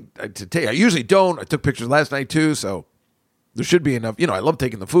forgetting to take. I usually don't. I took pictures last night, too, so there should be enough. I love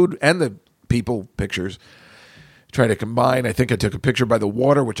taking the food and the people pictures. Try to combine. I think I took a picture by the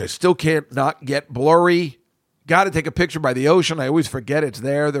water, which I still can't not get blurry. Got to take a picture by the ocean. I always forget it's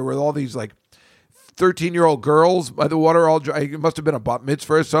there. There were all these like 13-year-old girls by the water all dry. It must have been a bat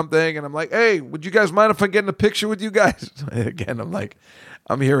mitzvah or something. And I'm like, hey, would you guys mind if I get in a picture with you guys? Again,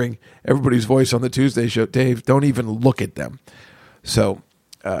 I'm hearing everybody's voice on the Tuesday show. Dave, don't even look at them. So,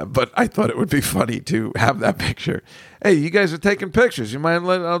 but I thought it would be funny to have that picture. Hey, you guys are taking pictures. You mind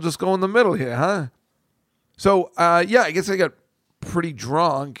I'll just go in the middle here, huh? So, yeah, I guess I got pretty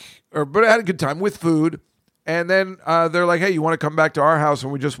drunk, but I had a good time with food. And then they're like, hey, you want to come back to our house?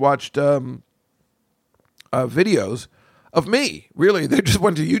 And we just watched videos of me. Really, they just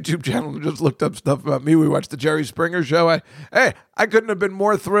went to YouTube channel and just looked up stuff about me. We watched the Jerry Springer show. I couldn't have been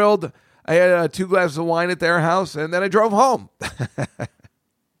more thrilled. I had 2 glasses of wine at their house, and then I drove home.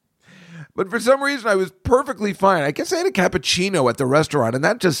 But for some reason, I was perfectly fine. I guess I had a cappuccino at the restaurant, and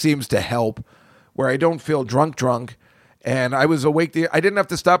that just seems to help, where I don't feel drunk. And I was awake. I didn't have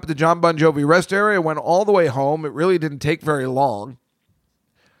to stop at the John Bon Jovi rest area. I went all the way home. It really didn't take very long.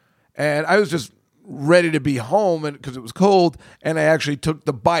 And I was just ready to be home because it was cold. And I actually took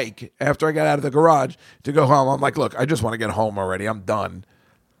the bike after I got out of the garage to go home. I'm like, look, I just want to get home already. I'm done.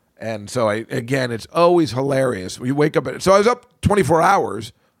 And so, it's always hilarious. You wake up. So I was up 24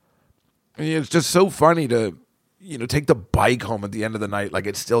 hours. And it's just so funny to, take the bike home at the end of the night. Like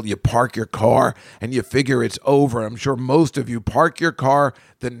you park your car and you figure it's over. I'm sure most of you park your car,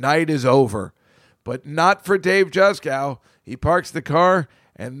 the night is over. But not for Dave Juskow. He parks the car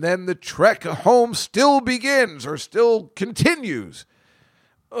and then the trek home still begins or still continues.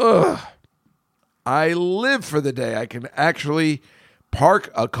 Ugh. I live for the day I can actually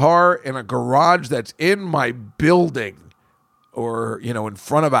park a car in a garage that's in my building. Or, in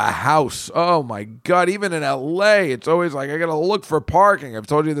front of a house. Oh, my God. Even in L.A., it's always like, I got to look for parking. I've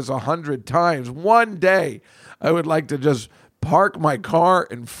told you this 100 times. One day, I would like to just park my car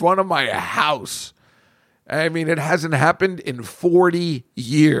in front of my house. I mean, it hasn't happened in 40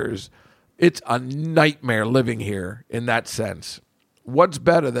 years. It's a nightmare living here in that sense. What's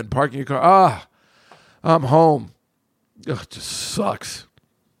better than parking your car? I'm home. Ugh, it just sucks.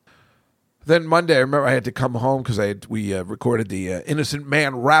 Then Monday, I remember I had to come home because we recorded the Innocent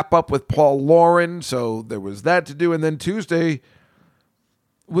Man wrap-up with Paul Lauren, so there was that to do. And then Tuesday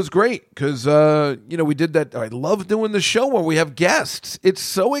was great because, we did that. I love doing the show when we have guests. It's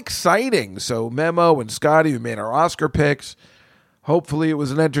so exciting. So Memo and Scotty, we made our Oscar picks. Hopefully it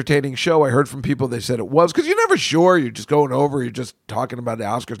was an entertaining show. I heard from people, they said it was, because you're never sure. You're just going over, you're just talking about the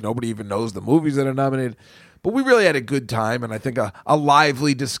Oscars. Nobody even knows the movies that are nominated. But we really had a good time, and I think a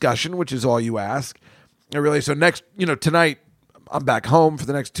lively discussion, which is all you ask. So next, tonight, I'm back home for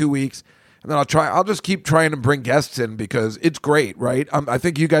the next 2 weeks, and then I'll just keep trying to bring guests in because it's great, right? I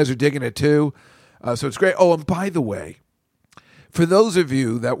think you guys are digging it too, so it's great. Oh, and by the way, for those of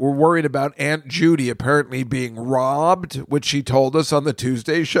you that were worried about Aunt Judy apparently being robbed, which she told us on the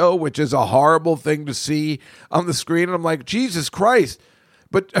Tuesday show, which is a horrible thing to see on the screen, and I'm like, Jesus Christ.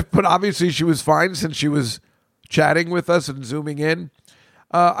 But obviously she was fine since she was chatting with us and zooming in.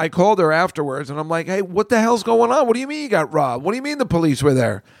 I called her afterwards and I'm like, hey, what the hell's going on? What do you mean you got robbed? What do you mean the police were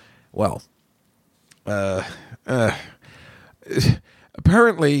there? Well,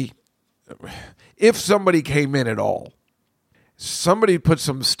 apparently, if somebody came in at all, somebody put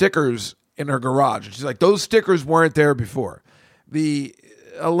some stickers in her garage. She's like, those stickers weren't there before. The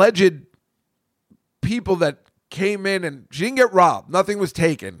alleged people that came in, and she didn't get robbed. Nothing was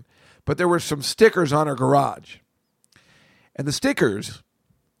taken. But there were some stickers on her garage. And the stickers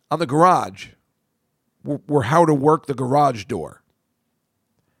on the garage were how to work the garage door.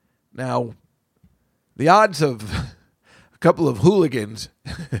 Now, the odds of a couple of hooligans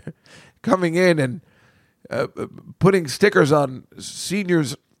coming in and putting stickers on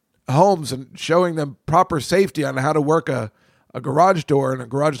seniors' homes and showing them proper safety on how to work a garage door and a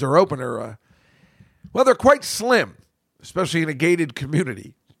garage door opener, well, they're quite slim, especially in a gated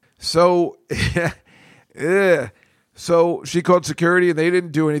community. So, so she called security and they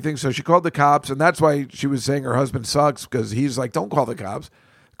didn't do anything. So she called the cops, and that's why she was saying her husband sucks, because he's like, don't call the cops.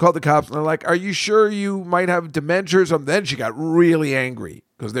 Called the cops, and they're like, are you sure you might have dementia or something? Then she got really angry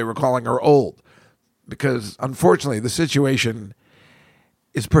because they were calling her old, because unfortunately the situation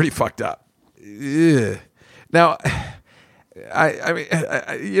is pretty fucked up. Ugh. Now, I mean,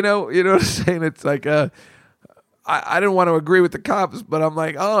 you know what I'm saying? It's like, I didn't want to agree with the cops, but I'm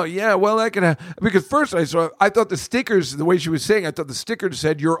like, oh yeah, well that can happen. Because first I thought the stickers, the way she was saying, I thought the stickers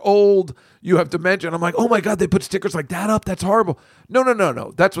said you're old, you have dementia. And I'm like, oh my God, they put stickers like that up? That's horrible.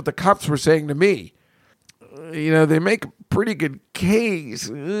 No. That's what the cops were saying to me. They make a pretty good case.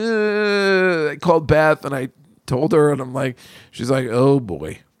 I called Beth and I told her, and I'm like, she's like, oh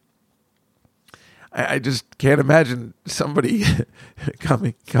boy. I just can't imagine somebody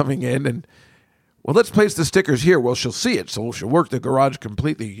coming in and Well, let's place the stickers here. Well, she'll see it, so she'll work the garage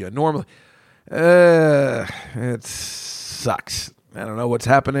completely normally. It sucks. I don't know what's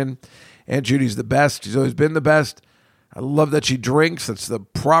happening. Aunt Judy's the best. She's always been the best. I love that she drinks. That's the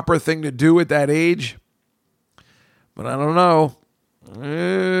proper thing to do at that age. But I don't know.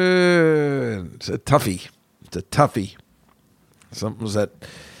 It's a toughie. It's a toughie.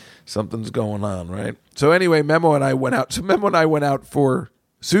 Something's going on, right? So anyway, Memo and I went out. So Memo and I went out for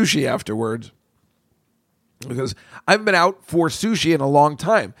sushi afterwards because I've been out for sushi in a long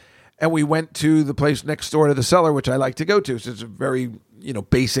time. And we went to the place next door to the Cellar, which I like to go to. So it's a very,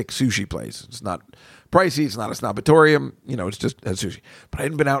 basic sushi place. It's not pricey. It's not a snobatorium. It's just has sushi. But I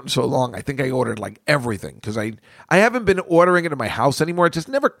hadn't been out in so long. I think I ordered like everything because I haven't been ordering it in my house anymore. It just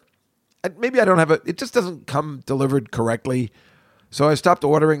never, maybe I don't have it just doesn't come delivered correctly. So I stopped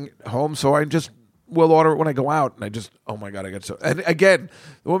ordering home. So I just will order it when I go out. And I just, oh my God, I got so, and again,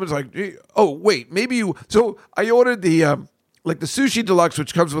 the woman's like, oh, wait, maybe you, so I ordered the sushi deluxe,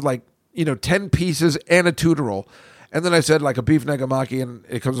 which comes with 10 pieces and a tuna roll. And then I said a beef nagamaki and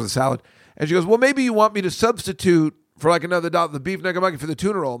it comes with a salad. And she goes, well, maybe you want me to substitute for another $1, the beef nagamaki for the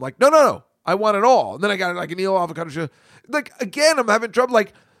tuna roll. I'm like, no, I want it all. And then I got an eel avocado show. Again, I'm having trouble.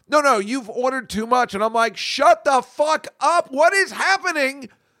 No, you've ordered too much. And I'm like, shut the fuck up. What is happening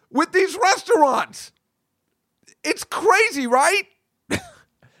with these restaurants? It's crazy, right?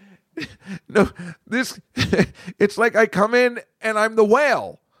 No, it's like I come in and I'm the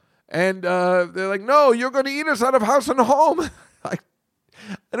whale. And they're like, no, you're going to eat us out of house and home.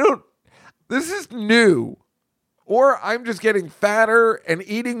 This is new. Or I'm just getting fatter and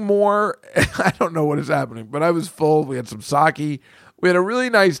eating more. I don't know what is happening, but I was full. We had some sake. We had a really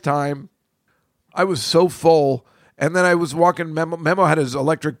nice time. I was so full. And then I was walking. Memo had his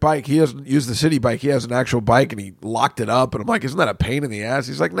electric bike. He doesn't use the city bike. He has an actual bike, and he locked it up. And I'm like, isn't that a pain in the ass?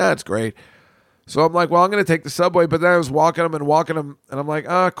 He's like, nah, it's great. So I'm like, well, I'm going to take the subway. But then I was walking him. And I'm like,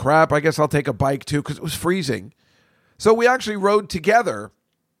 oh, crap. I guess I'll take a bike, too, because it was freezing. So we actually rode together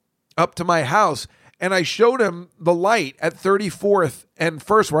up to my house. And I showed him the light at 34th and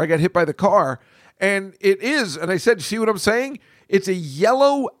 1st where I got hit by the car. And it is, and I said, see what I'm saying? It's a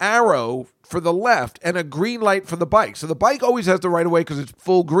yellow arrow for the left and a green light for the bike. So the bike always has the right of way because it's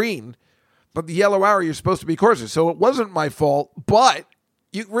full green. But the yellow arrow, you're supposed to be cautious. So it wasn't my fault. But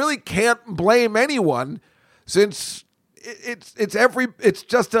you really can't blame anyone since it's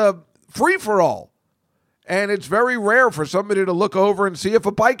just a free-for-all. And it's very rare for somebody to look over and see if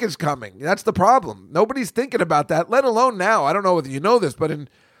a bike is coming. That's the problem. Nobody's thinking about that, let alone now. I don't know whether you know this, but in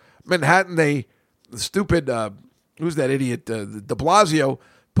Manhattan, the stupid, who's that idiot, de Blasio,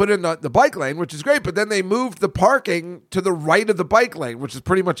 put in the bike lane, which is great, but then they moved the parking to the right of the bike lane, which is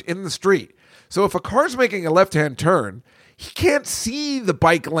pretty much in the street. So if a car's making a left-hand turn, he can't see the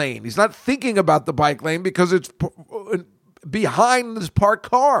bike lane. He's not thinking about the bike lane because it's behind his parked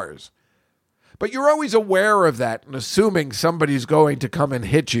cars. But you're always aware of that and assuming somebody's going to come and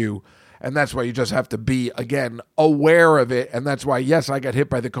hit you. And that's why you just have to be, again, aware of it. And that's why, yes, I got hit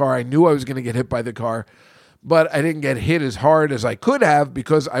by the car. I knew I was going to get hit by the car. But I didn't get hit as hard as I could have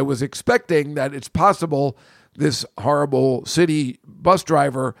because I was expecting that it's possible this horrible city bus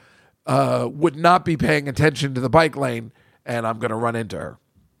driver would not be paying attention to the bike lane and I'm going to run into her.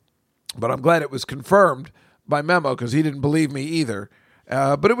 But I'm glad it was confirmed by Memo because he didn't believe me either.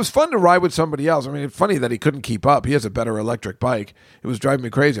 But it was fun to ride with somebody else. I mean, it's funny that he couldn't keep up. He has a better electric bike. It was driving me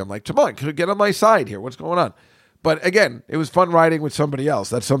crazy. I'm like, come on, get on my side here. What's going on? But again, it was fun riding with somebody else.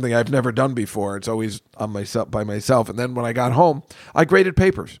 That's something I've never done before. It's always by myself. And then when I got home, I graded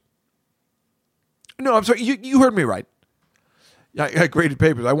papers. No, I'm sorry. You heard me right. I graded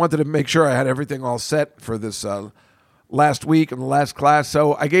papers. I wanted to make sure I had everything all set for this last week and the last class.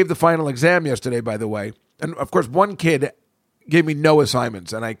 So I gave the final exam yesterday, by the way. And, of course, one kid gave me no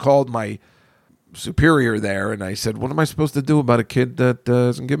assignments, and I called my superior there, and I said, what am I supposed to do about a kid that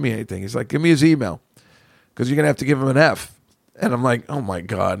doesn't give me anything? He's like, give me his email, because you're going to have to give him an F. And I'm like, oh, my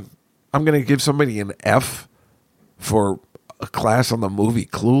God. I'm going to give somebody an F for a class on the movie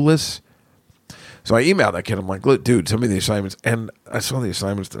Clueless? So I emailed that kid. I'm like, look, dude, send me the assignments. And I saw the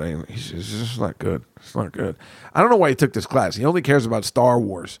assignments today, and he's just not good. It's not good. I don't know why he took this class. He only cares about Star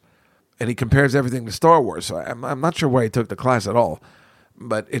Wars. And he compares everything to Star Wars. So I'm not sure why he took the class at all.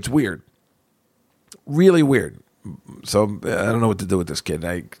 But it's weird. Really weird. So I don't know what to do with this kid.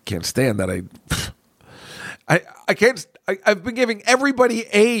 I can't stand that. I can't. I've been giving everybody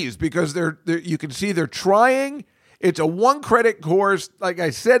A's because they're you can see they're trying. It's a 1-credit course. Like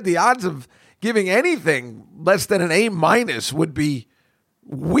I said, the odds of giving anything less than an A- would be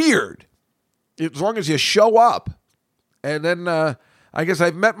weird. As long as you show up. And then I guess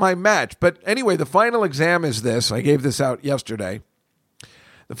I've met my match. But anyway, the final exam is this. I gave this out yesterday.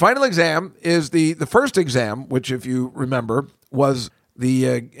 The final exam is the first exam, which, if you remember, was the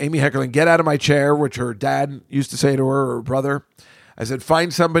Amy Heckerling, get out of my chair, which her dad used to say to her, or her brother. I said,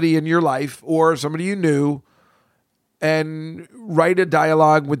 find somebody in your life or somebody you knew and write a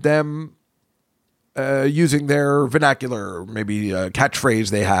dialogue with them using their vernacular, or maybe a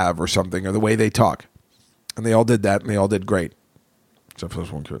catchphrase they have or something, or the way they talk. And they all did that, and they all did great. Except for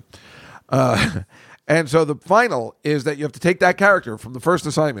this one kid. And so the final is that you have to take that character from the first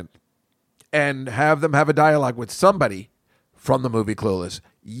assignment and have them have a dialogue with somebody from the movie Clueless.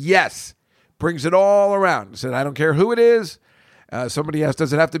 Yes. Brings it all around. I said, I don't care who it is. Somebody asked,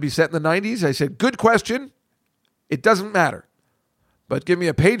 does it have to be set in the 90s? I said, good question. It doesn't matter. But give me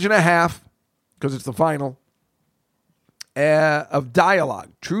a page and a half, because it's the final, of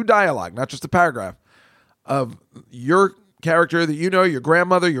dialogue, true dialogue, not just a paragraph, of your character that you know, your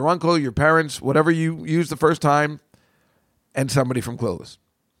grandmother, your uncle, your parents, whatever you used the first time, and somebody from Clueless.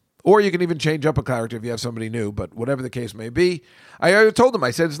 Or you can even change up a character if you have somebody new, but whatever the case may be. I told them, I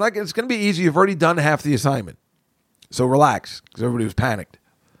said, it's going to be easy. You've already done half the assignment. So relax, because everybody was panicked.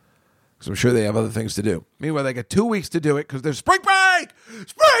 Because I'm sure they have other things to do. Meanwhile, they got 2 weeks to do it because there's spring break!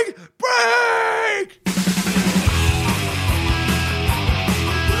 Spring break!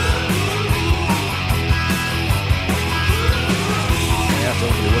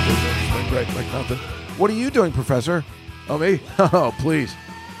 Spring break, like nothing. What are you doing, Professor? Oh, me? Oh, please.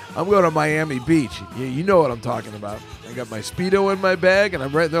 I'm going to Miami Beach. Yeah, you know what I'm talking about. I got my Speedo in my bag, and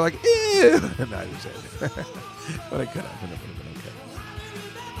I'm right there like, ew. And I just said, but I could have. It would have been okay.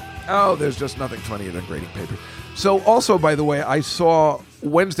 Oh, there's just nothing funnier than grading paper. So also, by the way, I saw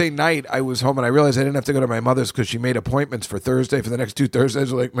Wednesday night, I was home, and I realized I didn't have to go to my mother's because she made appointments for Thursday, for the next 2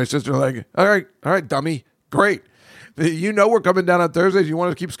 Thursdays. Like, my sister was like, all right, dummy, great. You know we're coming down on Thursdays. You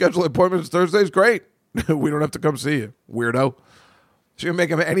want to keep scheduling appointments Thursdays? Great. We don't have to come see you, weirdo. She can make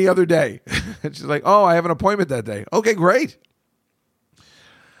them any other day. And she's like, oh, I have an appointment that day. Okay, great.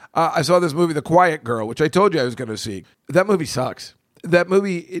 I saw this movie, The Quiet Girl, which I told you I was going to see. That movie sucks. That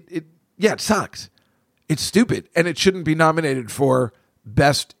movie, it sucks. It's stupid, and it shouldn't be nominated for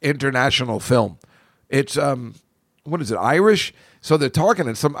Best International Film. It's, what is it, Irish? So they're talking,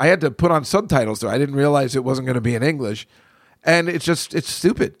 and I had to put on subtitles, so I didn't realize it wasn't going to be in English. And it's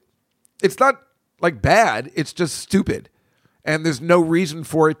stupid. It's not, like, bad. It's just stupid. And there's no reason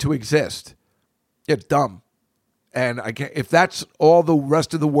for it to exist. It's dumb. And I can't, if that's all the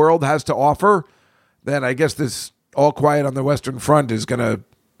rest of the world has to offer, then I guess this All Quiet on the Western Front is gonna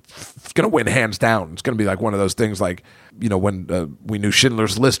win hands down. It's gonna be like one of those things, like, you know, when we knew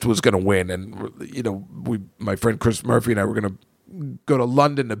Schindler's List was gonna win, and you know, my friend Chris Murphy and I were gonna go to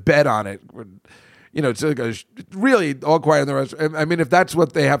London to bet on it. You know, it's like really All Quiet on the Western. I mean, if that's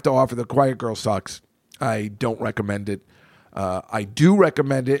what they have to offer, The Quiet Girl sucks. I don't recommend it. I do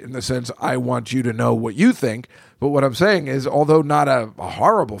recommend it in the sense I want you to know what you think. But what I'm saying is, although not a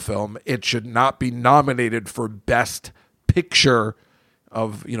horrible film, it should not be nominated for Best Picture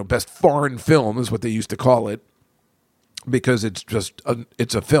of, you know, Best Foreign Film is what they used to call it, because it's just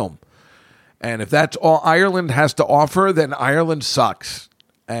it's a film. And if that's all Ireland has to offer, then Ireland sucks.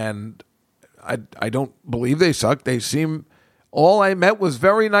 And I don't believe they suck. They seem, all I met was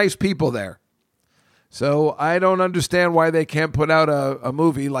very nice people there. So I don't understand why they can't put out a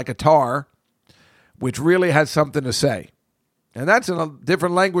movie like a Tar, which really has something to say. And that's in a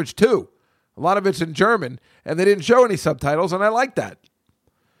different language, too. A lot of it's in German, and they didn't show any subtitles, and I like that.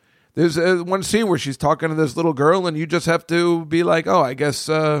 There's one scene where she's talking to this little girl, and you just have to be like, oh, I guess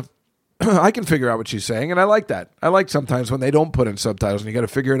I can figure out what she's saying, and I like that. I like sometimes when they don't put in subtitles, and you got to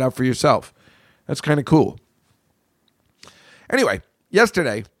figure it out for yourself. That's kind of cool. Anyway,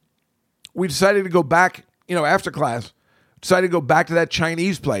 yesterday, we decided to go back, you know, after class, decided to go back to that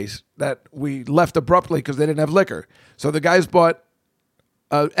Chinese place that we left abruptly because they didn't have liquor. So the guys bought,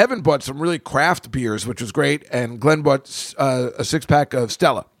 Evan bought some really craft beers, which was great, and Glenn bought a 6-pack of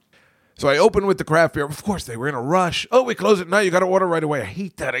Stella. So I opened with the craft beer. Of course, they were in a rush. Oh, we close it now. You got to order right away. I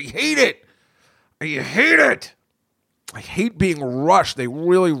hate that. I hate it. I hate it. I hate being rushed. They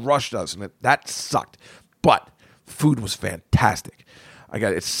really rushed us, and that sucked. But food was fantastic.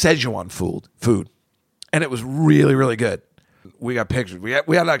 It's Szechuan food, and it was really, really good. We got pictures. We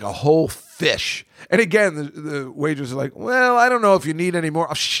had like a whole fish. And again, the waitress is like, well, I don't know if you need any more.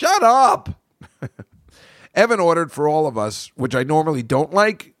 Oh, shut up. Evan ordered for all of us, which I normally don't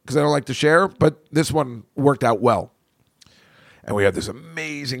like because I don't like to share, but this one worked out well. And we had this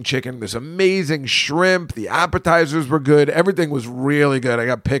amazing chicken, this amazing shrimp. The appetizers were good. Everything was really good. I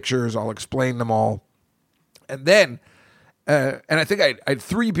got pictures. I'll explain them all. And then and I think I had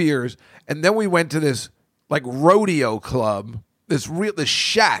 3 beers, and then we went to this like rodeo club, this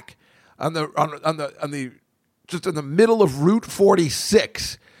shack on the just in the middle of Route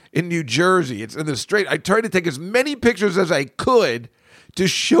 46 in New Jersey. It's in the straight. I tried to take as many pictures as I could to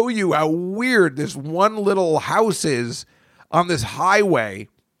show you how weird this one little house is on this highway,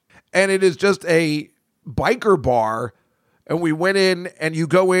 and it is just a biker bar. And we went in, and you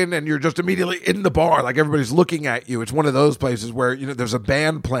go in, and you're just immediately in the bar, like everybody's looking at you. It's one of those places where, you know, there's a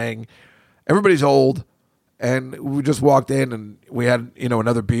band playing. Everybody's old, and we just walked in, and we had, you know,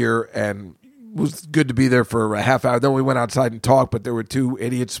 another beer, and it was good to be there for a half hour. Then we went outside and talked, but there were 2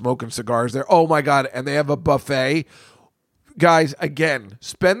 idiots smoking cigars there. Oh, my God, and they have a buffet. Guys, again,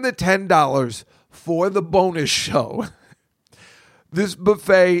 spend the $10 for the bonus show. This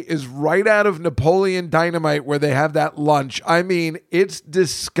buffet is right out of Napoleon Dynamite where they have that lunch. I mean, it's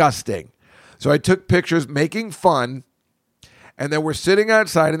disgusting. So I took pictures making fun, and then we're sitting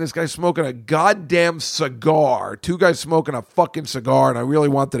outside, and this guy's smoking a goddamn cigar. 2 guys smoking a fucking cigar, and I really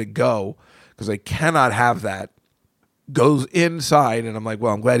wanted to go because I cannot have that. Goes inside, and I'm like,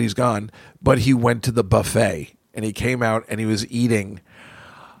 well, I'm glad he's gone. But he went to the buffet, and he came out, and he was eating.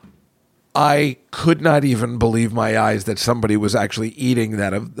 I could not even believe my eyes that somebody was actually eating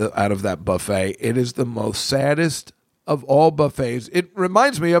that out of that buffet. It is the most saddest of all buffets. It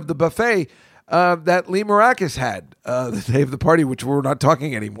reminds me of the buffet that Lee Maracus had the day of the party, which we're not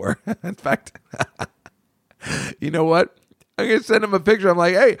talking anymore. In fact, you know what? I'm going to send him a picture. I'm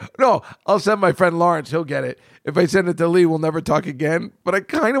like, hey, no, I'll send my friend Lawrence. He'll get it. If I send it to Lee, we'll never talk again. But I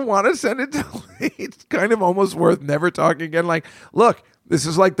kind of want to send it to Lee. It's kind of almost worth never talking again. Like, look, this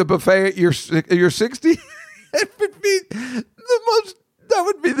is like the buffet at your 60. It would be that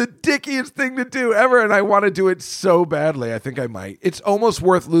would be the dickiest thing to do ever. And I want to do it so badly. I think I might. It's almost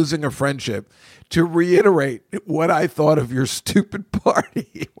worth losing a friendship to reiterate what I thought of your stupid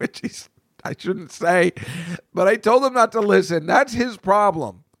party, which I shouldn't say, but I told him not to listen. That's his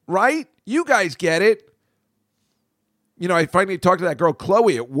problem, right? You guys get it. You know, I finally talked to that girl,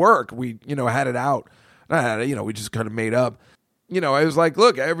 Chloe, at work. We, you know, had it out. We just kind of made up. You know, I was like,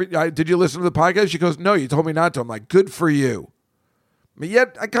 look, did you listen to the podcast? She goes, no, you told me not to. I'm like, good for you. But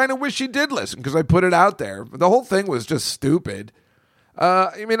yet, I kind of wish she did listen because I put it out there. The whole thing was just stupid.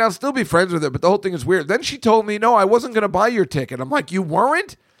 I mean, I'll still be friends with her, but the whole thing is weird. Then she told me, no, I wasn't going to buy your ticket. I'm like, you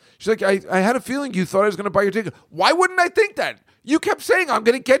weren't? She's like, I had a feeling you thought I was going to buy your ticket. Why wouldn't I think that? You kept saying I'm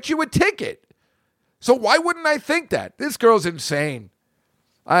going to get you a ticket. So why wouldn't I think that? This girl's insane.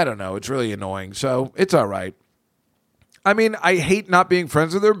 I don't know. It's really annoying. So it's all right. I mean, I hate not being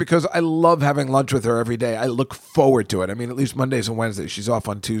friends with her because I love having lunch with her every day. I look forward to it. I mean, at least Mondays and Wednesdays. She's off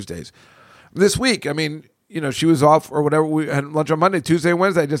on Tuesdays. This week, I mean, you know, she was off or whatever. We had lunch on Monday, Tuesday, and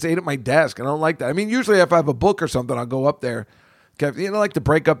Wednesday. I just ate at my desk. I don't like that. I mean, usually if I have a book or something, I'll go up there. You know, I like to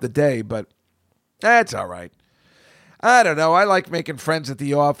break up the day, but that's all right. I don't know. I like making friends at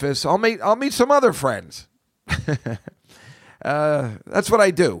the office. I'll meet some other friends. That's what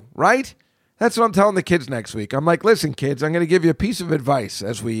I do, right? That's what I'm telling the kids next week. I'm like, listen, kids, I'm going to give you a piece of advice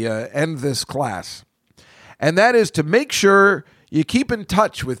as we end this class. And that is to make sure you keep in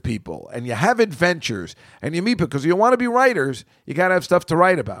touch with people and you have adventures and you meet people. Because you want to be writers, you got to have stuff to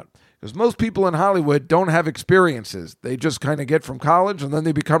write about. Because most people in Hollywood don't have experiences. They just kind of get from college and then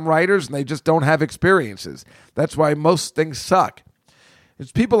they become writers and they just don't have experiences. That's why most things suck.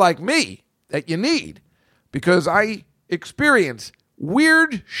 It's people like me that you need because I experience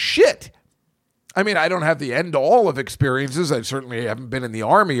weird shit. I mean, I don't have the end-all of experiences. I certainly haven't been in the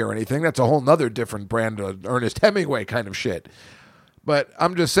Army or anything. That's a whole nother different brand of Ernest Hemingway kind of shit. But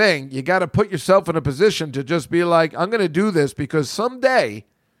I'm just saying, you got to put yourself in a position to just be like, I'm going to do this because someday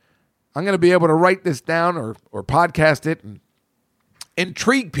I'm going to be able to write this down or podcast it and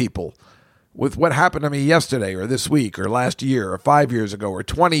intrigue people with what happened to me yesterday or this week or last year or 5 years ago or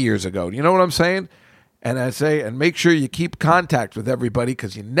 20 years ago. You know what I'm saying? And I say, and make sure you keep contact with everybody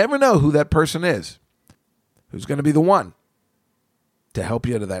because you never know who that person is, who's going to be the one to help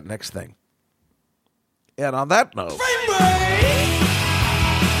you to that next thing. And on that note,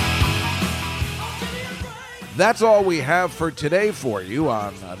 that's all we have for today for you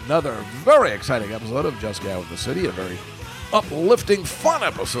on another very exciting episode of Just Get Out of the City, a very uplifting, fun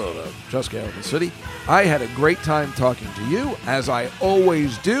episode of Just Get Out of the City. I had a great time talking to you, as I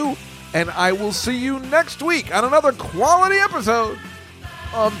always do. And I will see you next week on another quality episode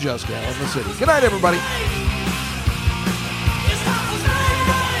of Just Get Out of the City. Good night, everybody.